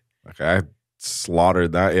 Word. Okay, I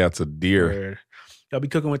slaughtered that. Yeah, it's a deer. Word. Y'all be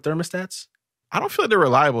cooking with thermostats? I don't feel like they're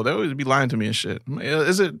reliable. They always be lying to me and shit.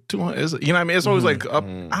 Is it too much? Is it, you know what I mean? It's always like up.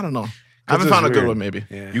 I don't know. I haven't it's found a good weird. one, maybe.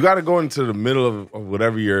 Yeah. You got to go into the middle of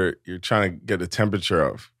whatever you're trying to get the temperature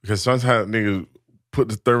of, because sometimes niggas put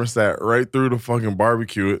the thermostat right through the fucking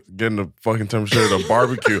barbecue, getting the fucking temperature of the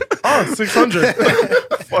barbecue. Oh, 600.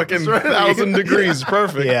 Fucking 1,000 degrees.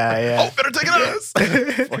 Perfect. Yeah. Oh, better take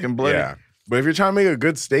it out. Fucking bloody. Yeah. But if you're trying to make a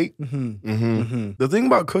good steak, Mm-hmm. the thing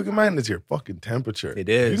about cooking, man, is your fucking temperature. It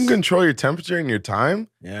is. You can control your temperature and your time.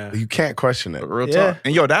 Yeah. You can't question it. Real Yeah. talk.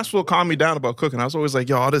 And yo, that's what calmed me down about cooking. I was always like,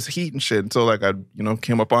 yo, all this heat and shit until like I,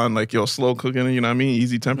 came up on like, yo, slow cooking, you know what I mean?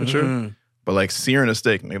 Easy temperature. Mhm. But like searing a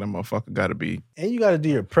steak, nigga, that motherfucker gotta be. And you got to do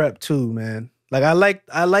your prep too, man. Like I like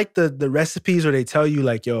the recipes where they tell you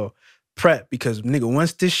like, yo, prep, because nigga,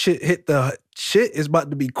 once this shit hit the shit, it's about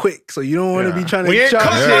to be quick. So you don't want to be trying to We ain't chop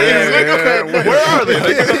cooking shit. onions, nigga. Where are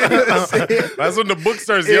they? That's when the book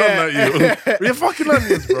starts yelling at you. We're fucking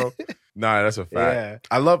onions, bro. Nah, that's a fact.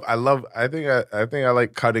 Yeah. I think I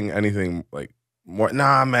like cutting anything like more.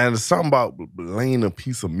 Nah, man, there's something about laying a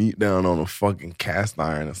piece of meat down on a fucking cast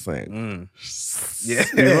iron. It's like, Yeah. You know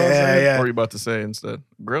what I'm saying? Yeah. What were you about to say instead?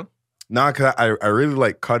 Grill? Nah, cause I really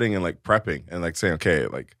like cutting and like prepping and like saying, okay,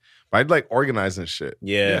 like I'd like organizing shit.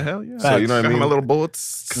 Yeah. Hell yeah. So you know what I Got mean? my little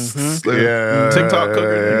bullets. Yeah. TikTok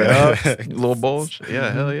cooker. Yeah. Little bowl.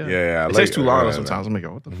 Yeah, hell yeah. Yeah, I It like- takes too long yeah, sometimes. I'm like,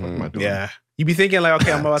 what the fuck am I doing? Yeah. You be thinking like,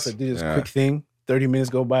 okay, I'm about to do this Yeah. quick thing. 30 minutes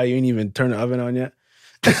go by, you ain't even turn the oven on yet.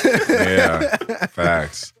 Yeah.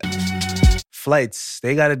 Facts. Flights,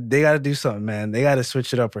 they gotta do something, man. They gotta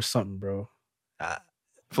switch it up or something, bro.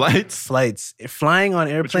 Flights? Flights, flying on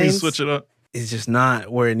Which means airplanes switch it up. is just not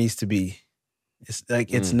where it needs to be. It's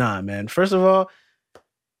like it's not, man. First of all,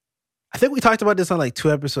 I think we talked about this on like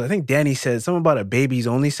 2 episodes. I think Danny said something about a babies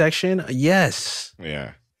only section. Yes.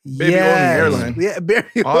 Yeah. Baby only airline. Yeah, baby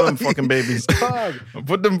All them only. fucking babies. Dog.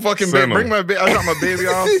 Put them fucking Send bring them. my baby. I drop my baby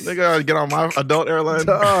off. Nigga, I get on my adult airline.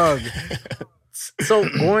 Dog.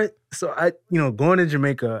 Going to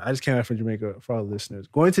Jamaica. I just came back from Jamaica for all the listeners.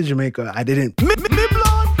 Going to Jamaica, I didn't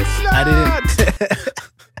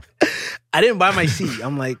I didn't buy my seat.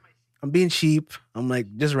 I'm like, I'm being cheap. I'm like,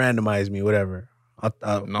 just randomize me, whatever.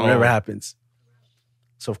 No. Whatever happens.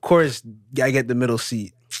 So of course, I get the middle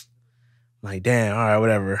seat. I'm like, damn, all right,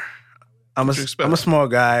 whatever. I'm What you expect? a small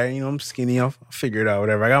guy, I'm skinny. I'll figure it out,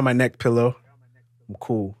 whatever. I got my neck pillow. I'm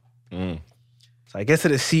cool. Mm. So I get to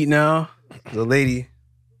the seat now. There's a lady,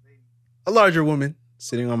 a larger woman,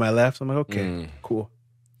 sitting on my left. I'm like, okay, cool.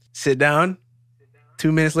 Sit down.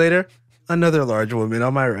 2 minutes later, another large woman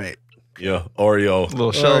on my right. Yeah. Oreo.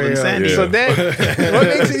 Little Sheldon Oreo. Sandy. Yeah. So then, what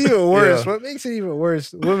makes it even worse? Yeah. What makes it even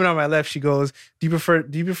worse? The woman on my left, she goes, "Do you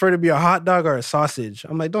prefer to be a hot dog or a sausage?"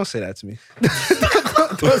 I'm like, "Don't say that to me.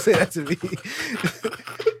 Don't say that to me."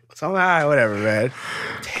 So I'm like, all right, whatever, man.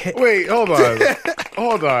 Wait, hold on.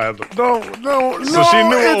 Hold on. No. So she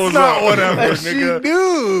knew it was not up. whatever, She nigga.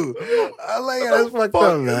 knew. I'm like, that's fucked up,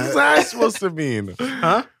 What man. is that supposed to mean?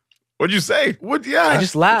 Huh? What'd you say? What? Yeah, I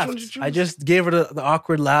just laughed. I just gave her the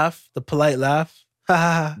awkward laugh, the polite laugh. You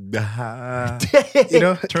know,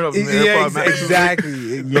 Turn up the AirPod Max.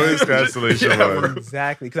 exactly. Noise cancellation.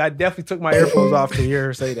 Exactly, because I definitely took my earphones off to hear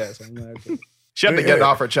her say that. So I'm like, okay. She had to get it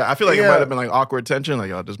off her chest. I feel like it Yeah. might have been like awkward tension. Like,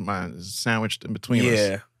 oh, this mine is sandwiched in between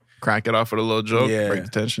us. Crack it off with a little joke, break the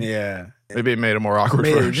tension. Yeah. Maybe it made it more awkward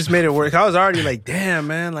for her. Just made it work. I was already like, damn,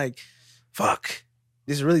 man, like, fuck.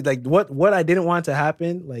 This is really like what I didn't want to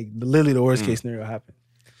happen. Like, literally the worst case scenario happened.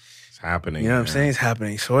 It's happening. You know what I'm saying? It's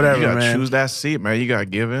happening. So whatever, You gotta man. choose that seat, man. You gotta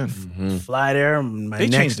give in. Fly there. My They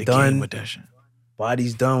neck's changed the game done. with that shit.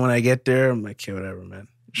 Body's done when I get there. I'm like, okay, whatever, man.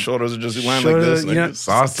 Shoulders are just lying like Shoulders, this. you know- Like,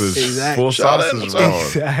 Sausage. Exactly. Full Shout out. sausage roll.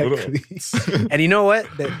 Exactly. And you know what?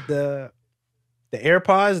 The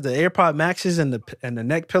AirPods, the AirPod Maxes, and the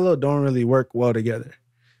neck pillow don't really work well together.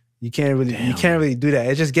 You can't really do that.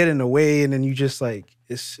 It just get in the way, and then you just like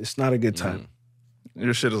it's not a good time.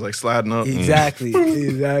 your shit is like sliding up. Exactly.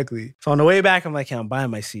 So on the way back, I'm like, hey, I'm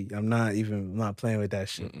buying my seat. I'm not playing with that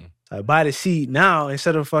shit. So I buy the seat now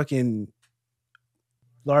instead of fucking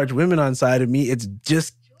large women on side of me. It's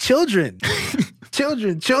just children.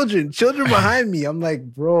 Children behind me. I'm like,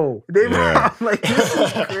 bro. Yeah. I'm like, this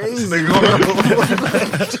is crazy.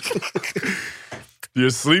 You're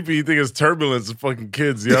sleepy. You think it's turbulence. The fucking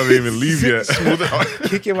kids. You haven't even leave yet.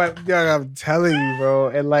 Kicking my, I'm telling you, bro.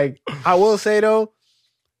 And like, I will say though,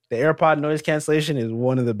 the AirPod noise cancellation is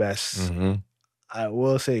one of the best. Mm-hmm. I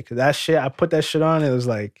will say, because that shit, I put that shit on. It was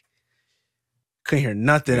like, couldn't hear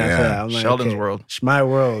nothing after that. I'm like, Sheldon's okay, world. it's my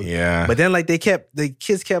world. Yeah. But then like the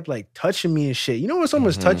kids kept like touching me and shit. You know when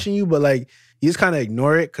someone's touching you, but like you just kind of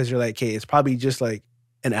ignore it because you're like, hey, it's probably just like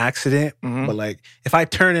an accident. Mhm. But like if I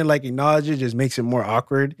turn and like acknowledge it, just makes it more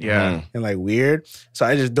awkward Yeah. and like weird. So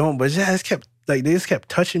I just don't. But yeah, they just kept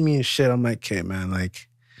touching me and shit. I'm like, okay, man, like,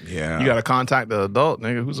 Yeah. You gotta contact the adult,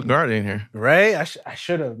 nigga. Who's a guardian here? right? I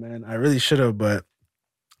should have, man. I really should have, but.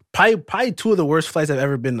 Probably two of the worst flights I've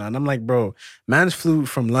ever been on. I'm like, bro, man's flew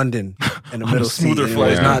from London in the middle seat. smoother And it flight.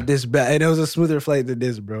 was Yeah. not this bad. And it was a smoother flight than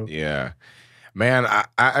this, bro. Yeah. Man,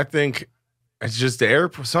 I think it's just the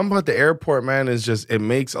airport. Something about the airport, man, is just, it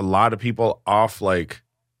makes a lot of people off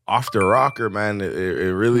the rocker, man.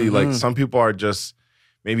 It really, like, some people are just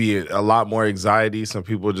maybe a lot more anxiety. Some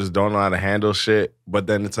people just don't know how to handle shit. But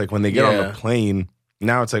then it's like when they get on the plane,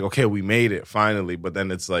 now it's like, okay, we made it finally. But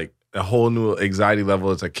then it's like a whole new anxiety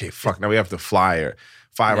level. It's like, okay, fuck, now we have to fly a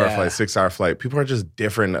 5-hour flight, 6-hour flight. People are just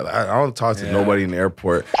different. I don't talk to nobody in the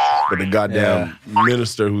airport but the goddamn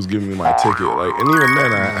minister who's giving me my ticket. Like, and even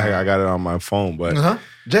then, I got it on my phone. But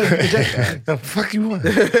the fuck you want?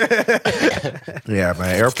 Yeah,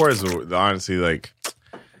 man. Airport is honestly like,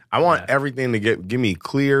 I want everything to give me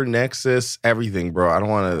clear Nexus, everything, bro. I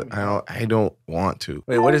don't want to.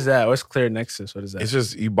 Wait, what is that? What's Clear Nexus? What is that? It's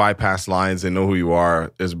just you bypass lines and know who you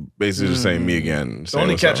are. It's basically just saying me again. The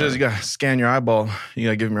only catch is you gotta scan your eyeball. You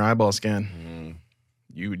gotta give him your eyeball scan.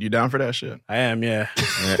 You down for that shit? I am, yeah.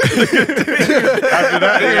 After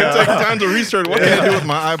that, you're gonna take time to research what can I do with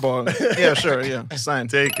my eyeball. Yeah, sure. Yeah, sign.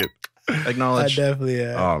 Take it. I Acknowledge. definitely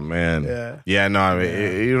am. Oh man. Yeah. No, I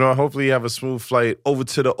mean, hopefully you have a smooth flight over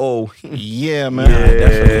to the O. Yeah, man.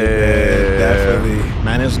 Definitely.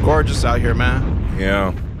 Man, it's gorgeous out here, man.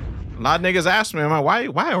 Yeah. A lot of niggas ask me, man, why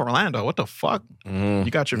Orlando? What the fuck? You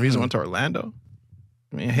got your visa went to Orlando?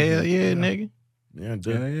 I mean, hell yeah, nigga. Yeah,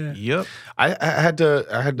 dude. Yep. I had to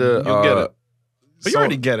You'll get it. But you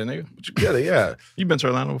already get it, nigga. But you get it, yeah. You've been to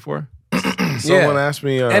Orlando before? Someone asked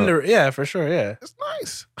me For sure, yeah. it's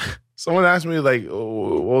nice. Someone asked me like,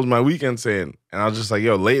 what was my weekend saying? And I was just like,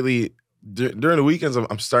 yo, lately during the weekends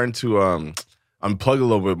I'm starting to unplug a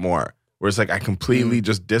little bit more. Where it's like I completely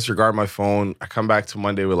just disregard my phone. I come back to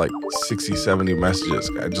Monday with like 60, 70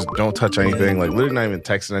 messages. I just don't touch anything. Like literally not even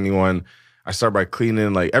texting anyone. I start by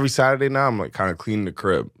cleaning. Like every Saturday now, I'm like kind of cleaning the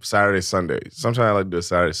crib. Saturday, Sunday. Sometimes I like to do a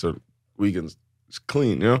Saturday, so weekends it's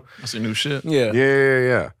clean, you know? That's your new shit. Yeah.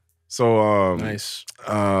 Yeah. So Nice.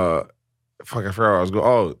 fuck, I forgot where I was going.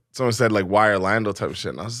 Oh, someone said like why Orlando type of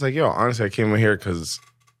shit. And I was like, yo, honestly, I came in here because it's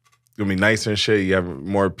gonna be nicer and shit. You have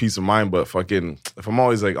more peace of mind. But fucking, if I'm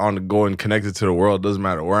always like on the go and connected to the world, doesn't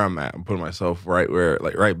matter where I'm at. I'm putting myself right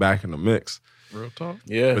back in the mix. Real talk.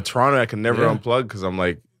 Yeah. But Toronto, I can never unplug because I'm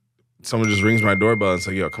like, someone just rings my doorbell and it's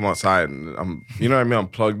like, yo, come outside. And I'm, you know what I mean? I'm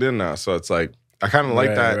plugged in now. So it's like, I kind of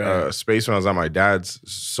like that space when I was at my dad's,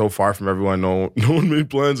 so far from everyone. No one made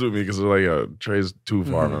plans with me because they're like, yo, Trey's too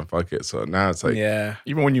far, man. Fuck it. So now it's like,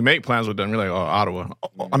 Even when you make plans with them, you're like, oh, Ottawa.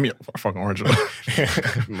 I mean, fucking Orange.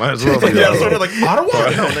 might as well be. Yeah, sort of like Ottawa.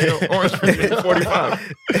 No, nigga, Orange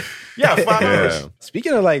 45. Yeah, 5 hours.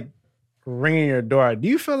 Speaking of like ringing your door, do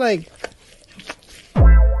you feel like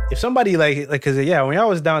if somebody because when I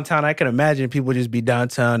was downtown, I can imagine people just be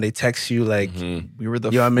downtown. They text you like, We were the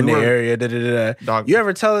 "Yo, I'm in the area." Da, da, da, da. Dog. You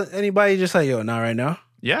ever tell anybody just like, "Yo, not right now"?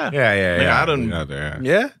 Yeah. Yeah. I done, Out there.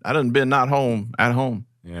 Yeah, I done been not home at home.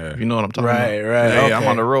 Yeah. If you know what I'm talking about. right. Hey, Okay. I'm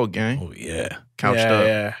on the road, gang. Oh yeah. Couched yeah, up.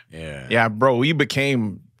 Yeah. Yeah. Yeah, bro, we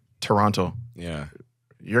became Toronto. Yeah.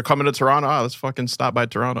 You're coming to Toronto? Let's fucking stop by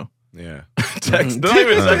Toronto. Yeah. Text. Don't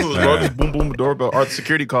even text us, bro. Just boom, boom, doorbell. Or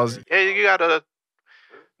security calls. Hey, you got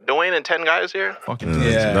Dwayne and 10 guys here? Fucking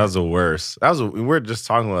Yeah. That was the worst. We were just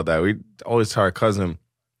talking about that. We always tell our cousin,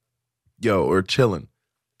 yo, we're chilling.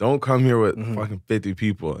 Don't come here with fucking 50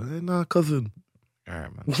 people. Hey, nah, cousin. All right,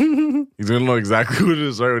 man. He's gonna know exactly what it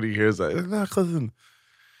is right when he hears that. Hey, nah, cousin.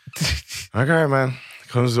 Like, all right, man.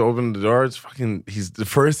 Comes to open the door. It's fucking. He's the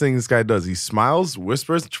first thing this guy does. He smiles,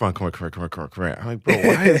 whispers, "Come on, come here." I'm like, bro,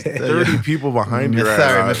 why is 30 people behind you? Right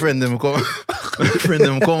now? my friend them come.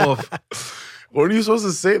 Come off. What are you supposed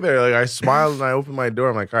to say there? Like, I smiled and I opened my door.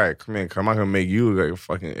 I'm like, all right, come in. I'm not gonna make you look like a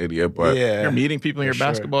fucking idiot, but Yeah. You're meeting people in your For sure.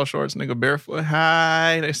 basketball shorts, nigga, barefoot.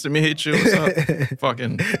 Hi, nice to meet you. What's up?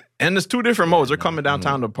 Fucking. And there's two different modes. They're coming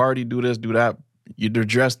downtown to party, do this, do that. They're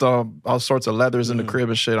dressed all sorts of leathers in the crib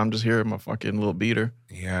and shit. I'm just here in my fucking little beater,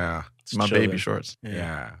 yeah. my chilling. baby shorts.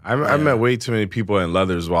 Yeah, I met way too many people in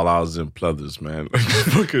leathers while I was in pleathers, man. Like,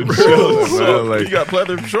 fucking chilling, man. Like, You got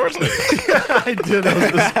pleather shorts? I did.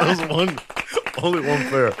 That was one, only one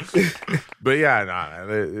pair. But yeah,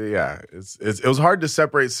 yeah. It was hard to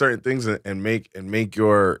separate certain things and make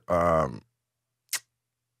your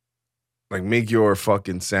make your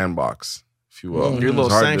fucking sandbox, if you will. Your It's little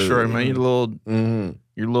hard sanctuary, man. Mhm.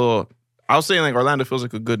 Your little. I was saying like Orlando feels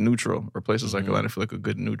like a good neutral, or places like Orlando feel like a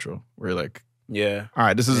good neutral, where like, Yeah. all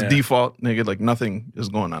right, this is Yeah. default, nigga. Like nothing is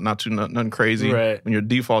going on, nothing crazy. Right. When your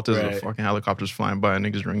default is Right. the fucking helicopters flying by, and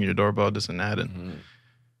niggas ringing your doorbell, this and that, and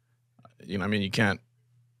you know what I mean.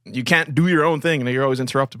 You can't do your own thing, and you're always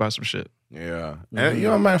interrupted by some shit. Yeah, and you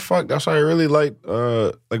know, man, fuck. That's why I really liked.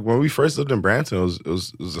 Like when we first lived in Brampton, it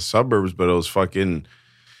was the suburbs, but it was fucking.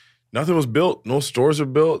 Nothing was built. No stores were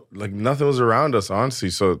built. Like nothing was around us, honestly.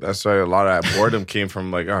 So that's why a lot of that boredom came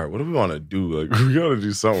from. Like, all right, what do we want to do? Like, we got to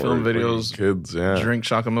do something. Film Like, videos, kids, yeah, Drink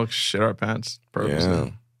chocolate milk, shit our pants,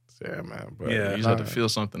 purposely. yeah, man. But Yeah. You just have to feel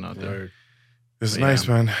something out there. it's Yeah. nice,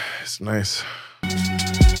 man. It's nice.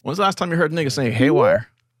 When's the last time you heard niggas say haywire?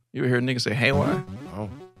 You ever hear niggas say haywire? Oh,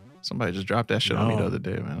 Somebody just dropped that shit on me the other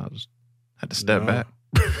day, man. I just had to step back.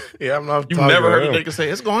 yeah, I'm not. You've talking never heard a about nigga say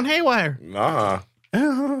it's going haywire. Nah,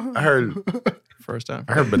 I heard First time.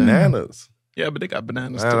 bananas. Yeah, but they got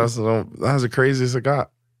bananas Man, too. that's the craziest I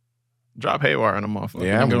got. Drop haywire on the motherfucker.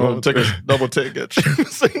 Yeah, I'm Nigga going take a double ticket.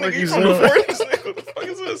 It's like, nigga, you from the 40s? Nigga, what the fuck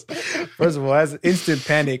is this? First of all, that's instant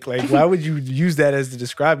panic. Like, why would you use that as the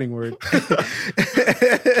describing word?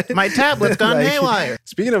 My tablet's gone Like, haywire.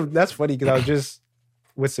 Speaking of, that's funny because I was just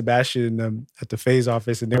with Sebastian at the Phase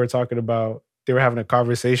office, and they were having a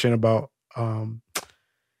conversation about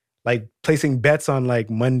like placing bets on like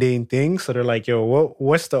mundane things. So they're like, yo,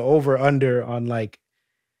 what's the over under on like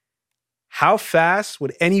how fast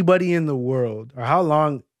would anybody in the world, or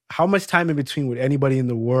how much time in between would anybody in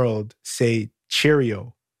the world say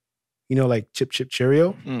Cheerio? You know, like chip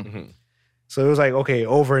Cheerio. Mm-hmm. So it was like, okay,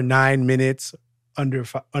 over 9 minutes, under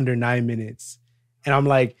 9 minutes. And I'm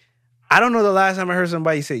like, I don't know the last time I heard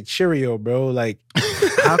somebody say Cheerio, bro. Like,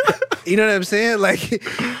 you know what I'm saying? Like,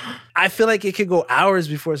 I feel like it could go hours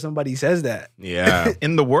before somebody says that. Yeah,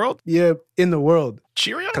 In the world? Yeah, in the world.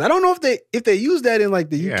 Cheerio? Because I don't know if they use that in like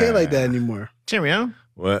the UK Yeah. like that anymore. Cheerio?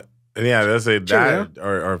 what? Yeah, let's say Cheerio. that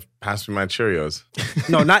or pass me my Cheerios.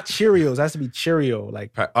 No, not Cheerios. It has to be Cheerio.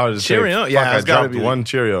 Like, Just Cheerio? Say, Yeah, fuck, I it's gotta dropped be- one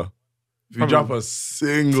Cheerio. If you Probably- drop a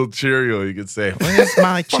single Cheerio, you could say, Where's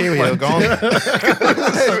my Cheerio going?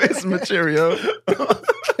 It's my Cheerio.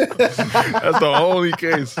 that's the only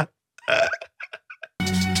case.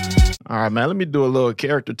 All right, man. Let me do a little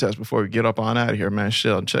character test before we get up on out of here, man.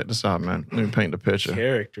 Sheldon, check this out, man. Let me paint the picture.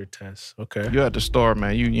 character test. Okay. You at the store,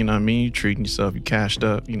 man. You know what I mean? You treating yourself. You cashed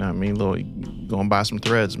up. You know what I mean? You go and buy some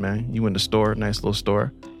threads, man. You in the store, nice little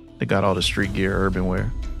store. They got all the street gear, urban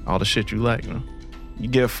wear, all the shit you like, you know. You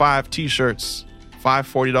get 5 t-shirts, 5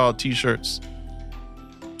 $40 t-shirts.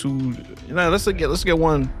 Let's get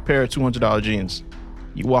one pair of $200 jeans.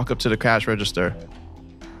 You walk up to the cash register.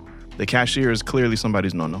 The cashier is clearly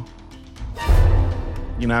somebody's no-no.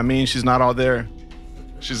 You know what I mean? She's not all there.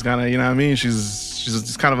 She's kind of, you know what I mean? She's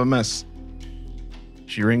just kind of a mess.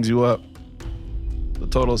 She rings you up. The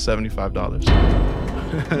total is $75.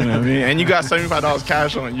 You know what I mean? And you got $75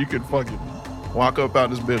 cash on it. You could fucking walk up out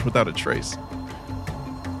this bitch without a trace.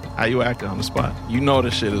 How you acting on the spot? You know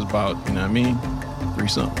this shit is about, you know what I mean? 3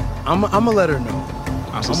 something. I'm gonna let her know.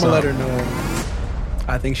 I'm gonna let her know.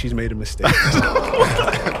 I think she's made a mistake.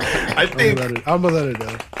 I think. I'm gonna let her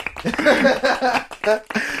know.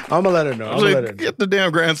 I'm gonna let her know. Get the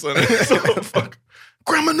damn grandson. So, fuck.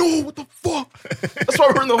 Grandma, no, what the fuck? That's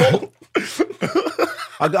why we're in the hole.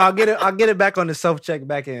 I'll get it back on the self-check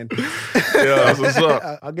back end. Yeah, that's what's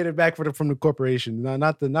up. I'll get it back from the corporation.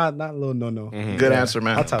 Not little no. Mm-hmm. Good answer,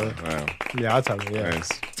 man. I'll tell her. Wow. Yeah, I'll tell her. Yeah. Nice.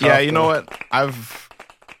 Yeah, you know what?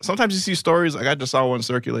 Sometimes you see stories. Like I just saw one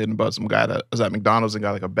circulating about some guy that was at McDonald's and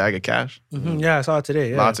got like a bag of cash. Mm-hmm. Yeah, I saw it today.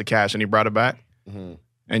 Yeah. Lots of cash, and he brought it back. Mm-hmm.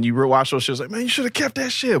 And you watch those shits like, man, you should have kept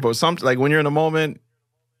that shit. But like when you're in the moment,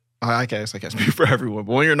 I can't speak for everyone.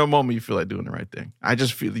 But when you're in the moment, you feel like doing the right thing. I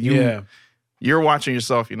just feel you're watching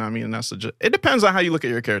yourself. You know what I mean? And that's it depends on how you look at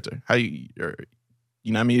your character. You know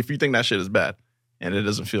what I mean? If you think that shit is bad and it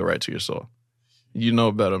doesn't feel right to your soul, you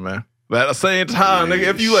know better, man. But at the same time, nigga,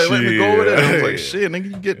 if you like, let me go with it, I was like, shit,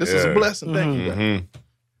 nigga, you get this is a blessing. Thank you. Mm-hmm.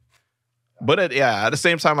 But at the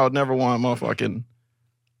same time, I would never want motherfucking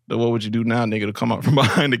the what would you do now, nigga, to come up from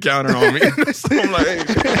behind the counter on me. So I'm like, hey.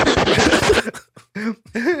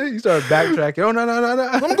 You start backtracking. Oh, no.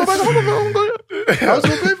 I'm gonna go back. I was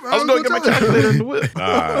gonna get my calculator in the whip.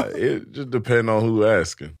 Nah, it just depends on who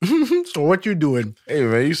asking. So what you doing? Hey,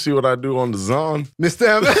 man, you see what I do on the zone? Mr.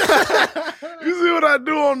 Evans? You see what I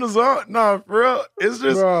do on the zone? Nah, for real. It's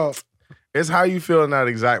just, Bro. it's how you feel in that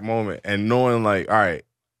exact moment and knowing like, all right,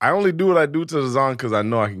 I only do what I do to the zone because I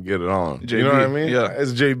know I can get it on. JB, you know what I mean? yeah.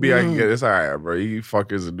 It's JB, I can get it. It's all right, bro. You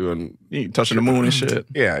fuckers are doing... You touching the moon and shit.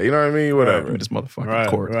 Yeah, you know what I mean? Whatever. Right, this motherfucking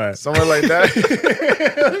cord. Right. Something like that.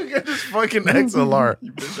 Get this fucking XLR.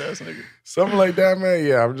 You bitch ass nigga. Something like that, man.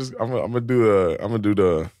 Yeah, I'm gonna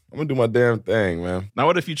do my damn thing, man. Now,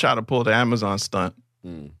 what if you try to pull the Amazon stunt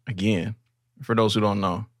again? For those who don't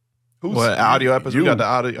know. Audio episode? We got the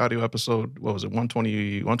audio episode, what was it,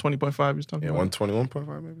 120.5 you was talking Yeah, about?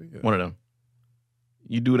 121.5 maybe? Yeah. One of them.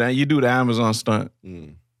 You do the Amazon stunt.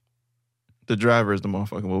 The driver is the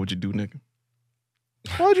motherfucker. What would you do, nigga?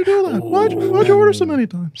 Why'd you do that? Why'd you order so many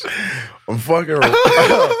times? I'm fucking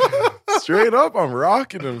straight up, I'm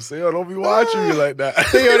rocking them. See, don't be watching me like that.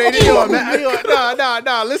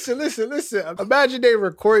 Nah, listen. Imagine they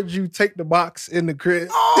record you take the box in the crib.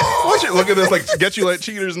 Watch it. Look at this. Like, get you like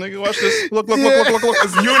cheaters, nigga. Watch this. Look. It's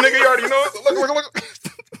you, nigga. You already know it. Look.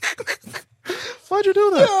 Why'd you do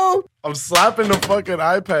that? Yo, I'm slapping the fucking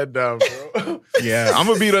iPad down, bro. Yeah, I'm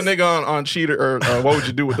gonna beat a nigga on cheater or what would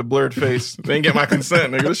you do with the blurred face? They ain't get my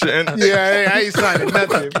consent, nigga. This shit end. Yeah, I ain't signing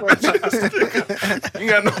nothing. You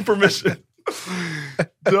got no permission.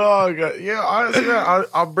 Dog, yeah, honestly, man,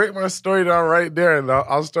 I'll break my story down right there and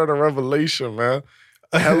I'll start a revelation, man.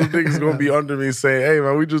 Hella niggas gonna be under me saying, hey,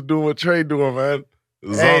 man, we just doing what Trey doing, man.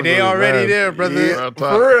 Hey, they already there, brother. Yeah,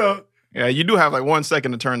 for real. Yeah, you do have like 1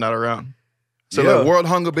 second to turn that around. So like world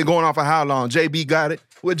hunger been going on for how long? JB got it.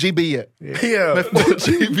 Where GB at? Yeah. Man, fuck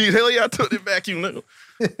GB. Hell yeah, I took it back, you nigga.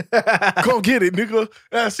 Go get it, nigga.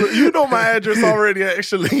 You know my address already,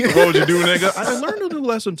 actually. What would you do, nigga? I learned a new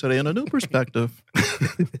lesson today and a new perspective.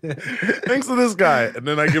 Thanks to this guy. And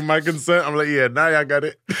then I give my consent. I'm like, yeah, now y'all got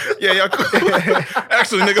it. Yeah, y'all cool.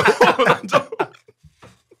 Actually, nigga, hold on.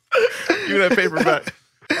 Give me that paper back.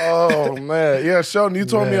 Oh, man. Yeah, Sheldon, you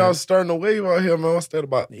told me I was starting a wave out here, man. What's that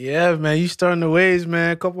about? Yeah, man, you starting the waves,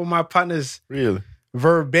 man. A couple of my partners. Really?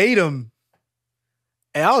 Verbatim.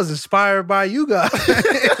 Hey, I was inspired by you guys.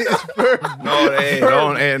 No.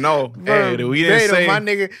 Hey, we didn't say. My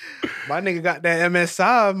nigga got that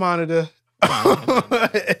MSI monitor.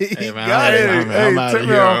 Hey, man, Hey, take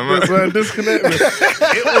me off this, man. Disconnect me.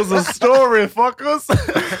 It was a story, fuckers.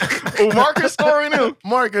 Oh, Marcus story now.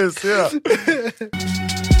 Marcus, yeah.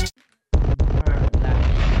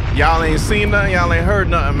 Y'all ain't seen nothing. Y'all ain't heard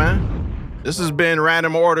nothing, man. This has been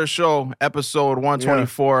Random Order Show, episode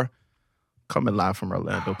 124. Coming live from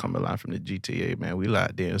Orlando, coming live from the GTA, man. We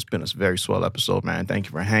locked in. It's been a very swell episode, man. Thank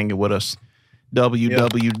you for hanging with us.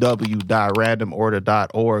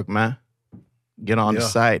 www.randomorder.org, man. Get on the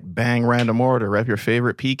site, bang Random Order, rep your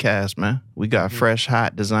favorite PCast, man. We got fresh,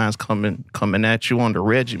 hot designs coming at you on the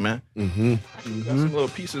Reggie, man. We got some little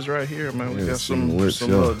pieces right here, man. We got some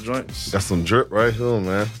little joints. Got some drip right here,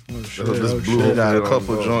 man. We got a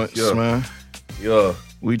couple joints, man. Yeah.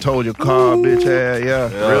 We told you, car, bitch ass,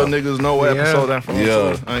 Real niggas know what episode that from.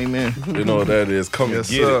 Yeah. Amen. You know what that is. Come and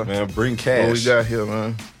get it, man. Bring cash. What we got here,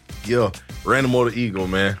 man? Yeah. Random Order Eagle,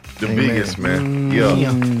 man. The biggest, man. Yeah.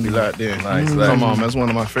 We locked in. Nice. Come on, man. That's one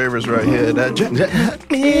of my favorites right here. That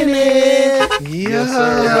Yes,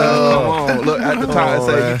 sir. Come on. Look, at the time, it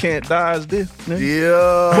say you can't dodge this.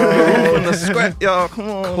 Yeah. From the scrap, y'all. Come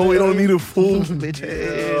on. We don't need a fool. Bitch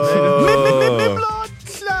ass.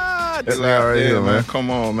 got It's this. right Yeah, here, man. Come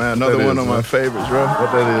on, man. Another that one is, of my man? favorites, bro.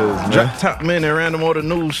 What that is, man? Top men in Random Order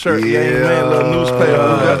News shirt. Yeah, Yeah. man. Little newspaper. We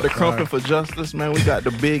got the Crumpin' for Justice, man. We got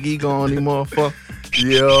the big ego on these motherfuckers.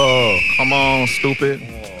 Yo. Come on, stupid.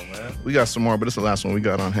 We got some more, but it's the last one we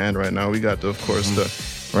got on hand right now. We got, of course,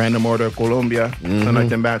 the Random Order Colombia.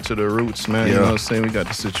 Connecting back to the roots, man. You know what I'm saying? We got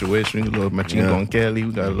the situation. We got a little Machine Gun Kelly.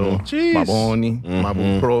 We got a little Baboni,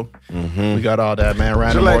 Mabu Pro. We got all that, man.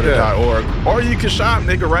 RandomOrder.org. Or you can shop,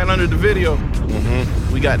 nigga, right under the video.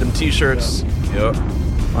 We got them t-shirts. Yep.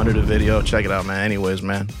 Under the video. Check it out, man. Anyways,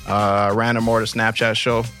 man. Random Order Snapchat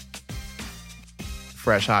show.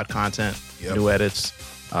 Fresh, hot content. New edits.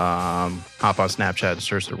 Hop on Snapchat and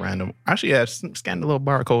search the random. Actually, yeah, scan the little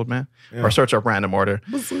barcode, man. Or search up Random Order.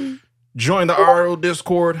 Join the RO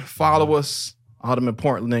Discord. Follow us. All them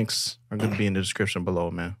important links are going to be in the description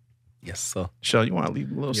below, man. Yes, sir. Shell, you want to leave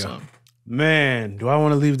a little something? Man, do I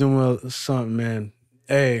want to leave them with something, man?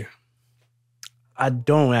 Hey, I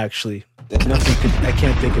don't actually. I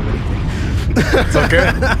can't think of anything. It's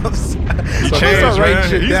okay. You changed,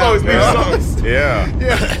 man. He's always been something. Yeah.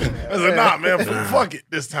 I was like, nah, man, fuck it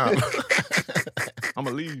this time. I'm going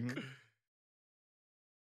to leave, man.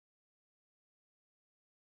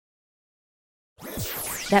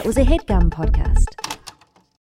 That was a HeadGum podcast.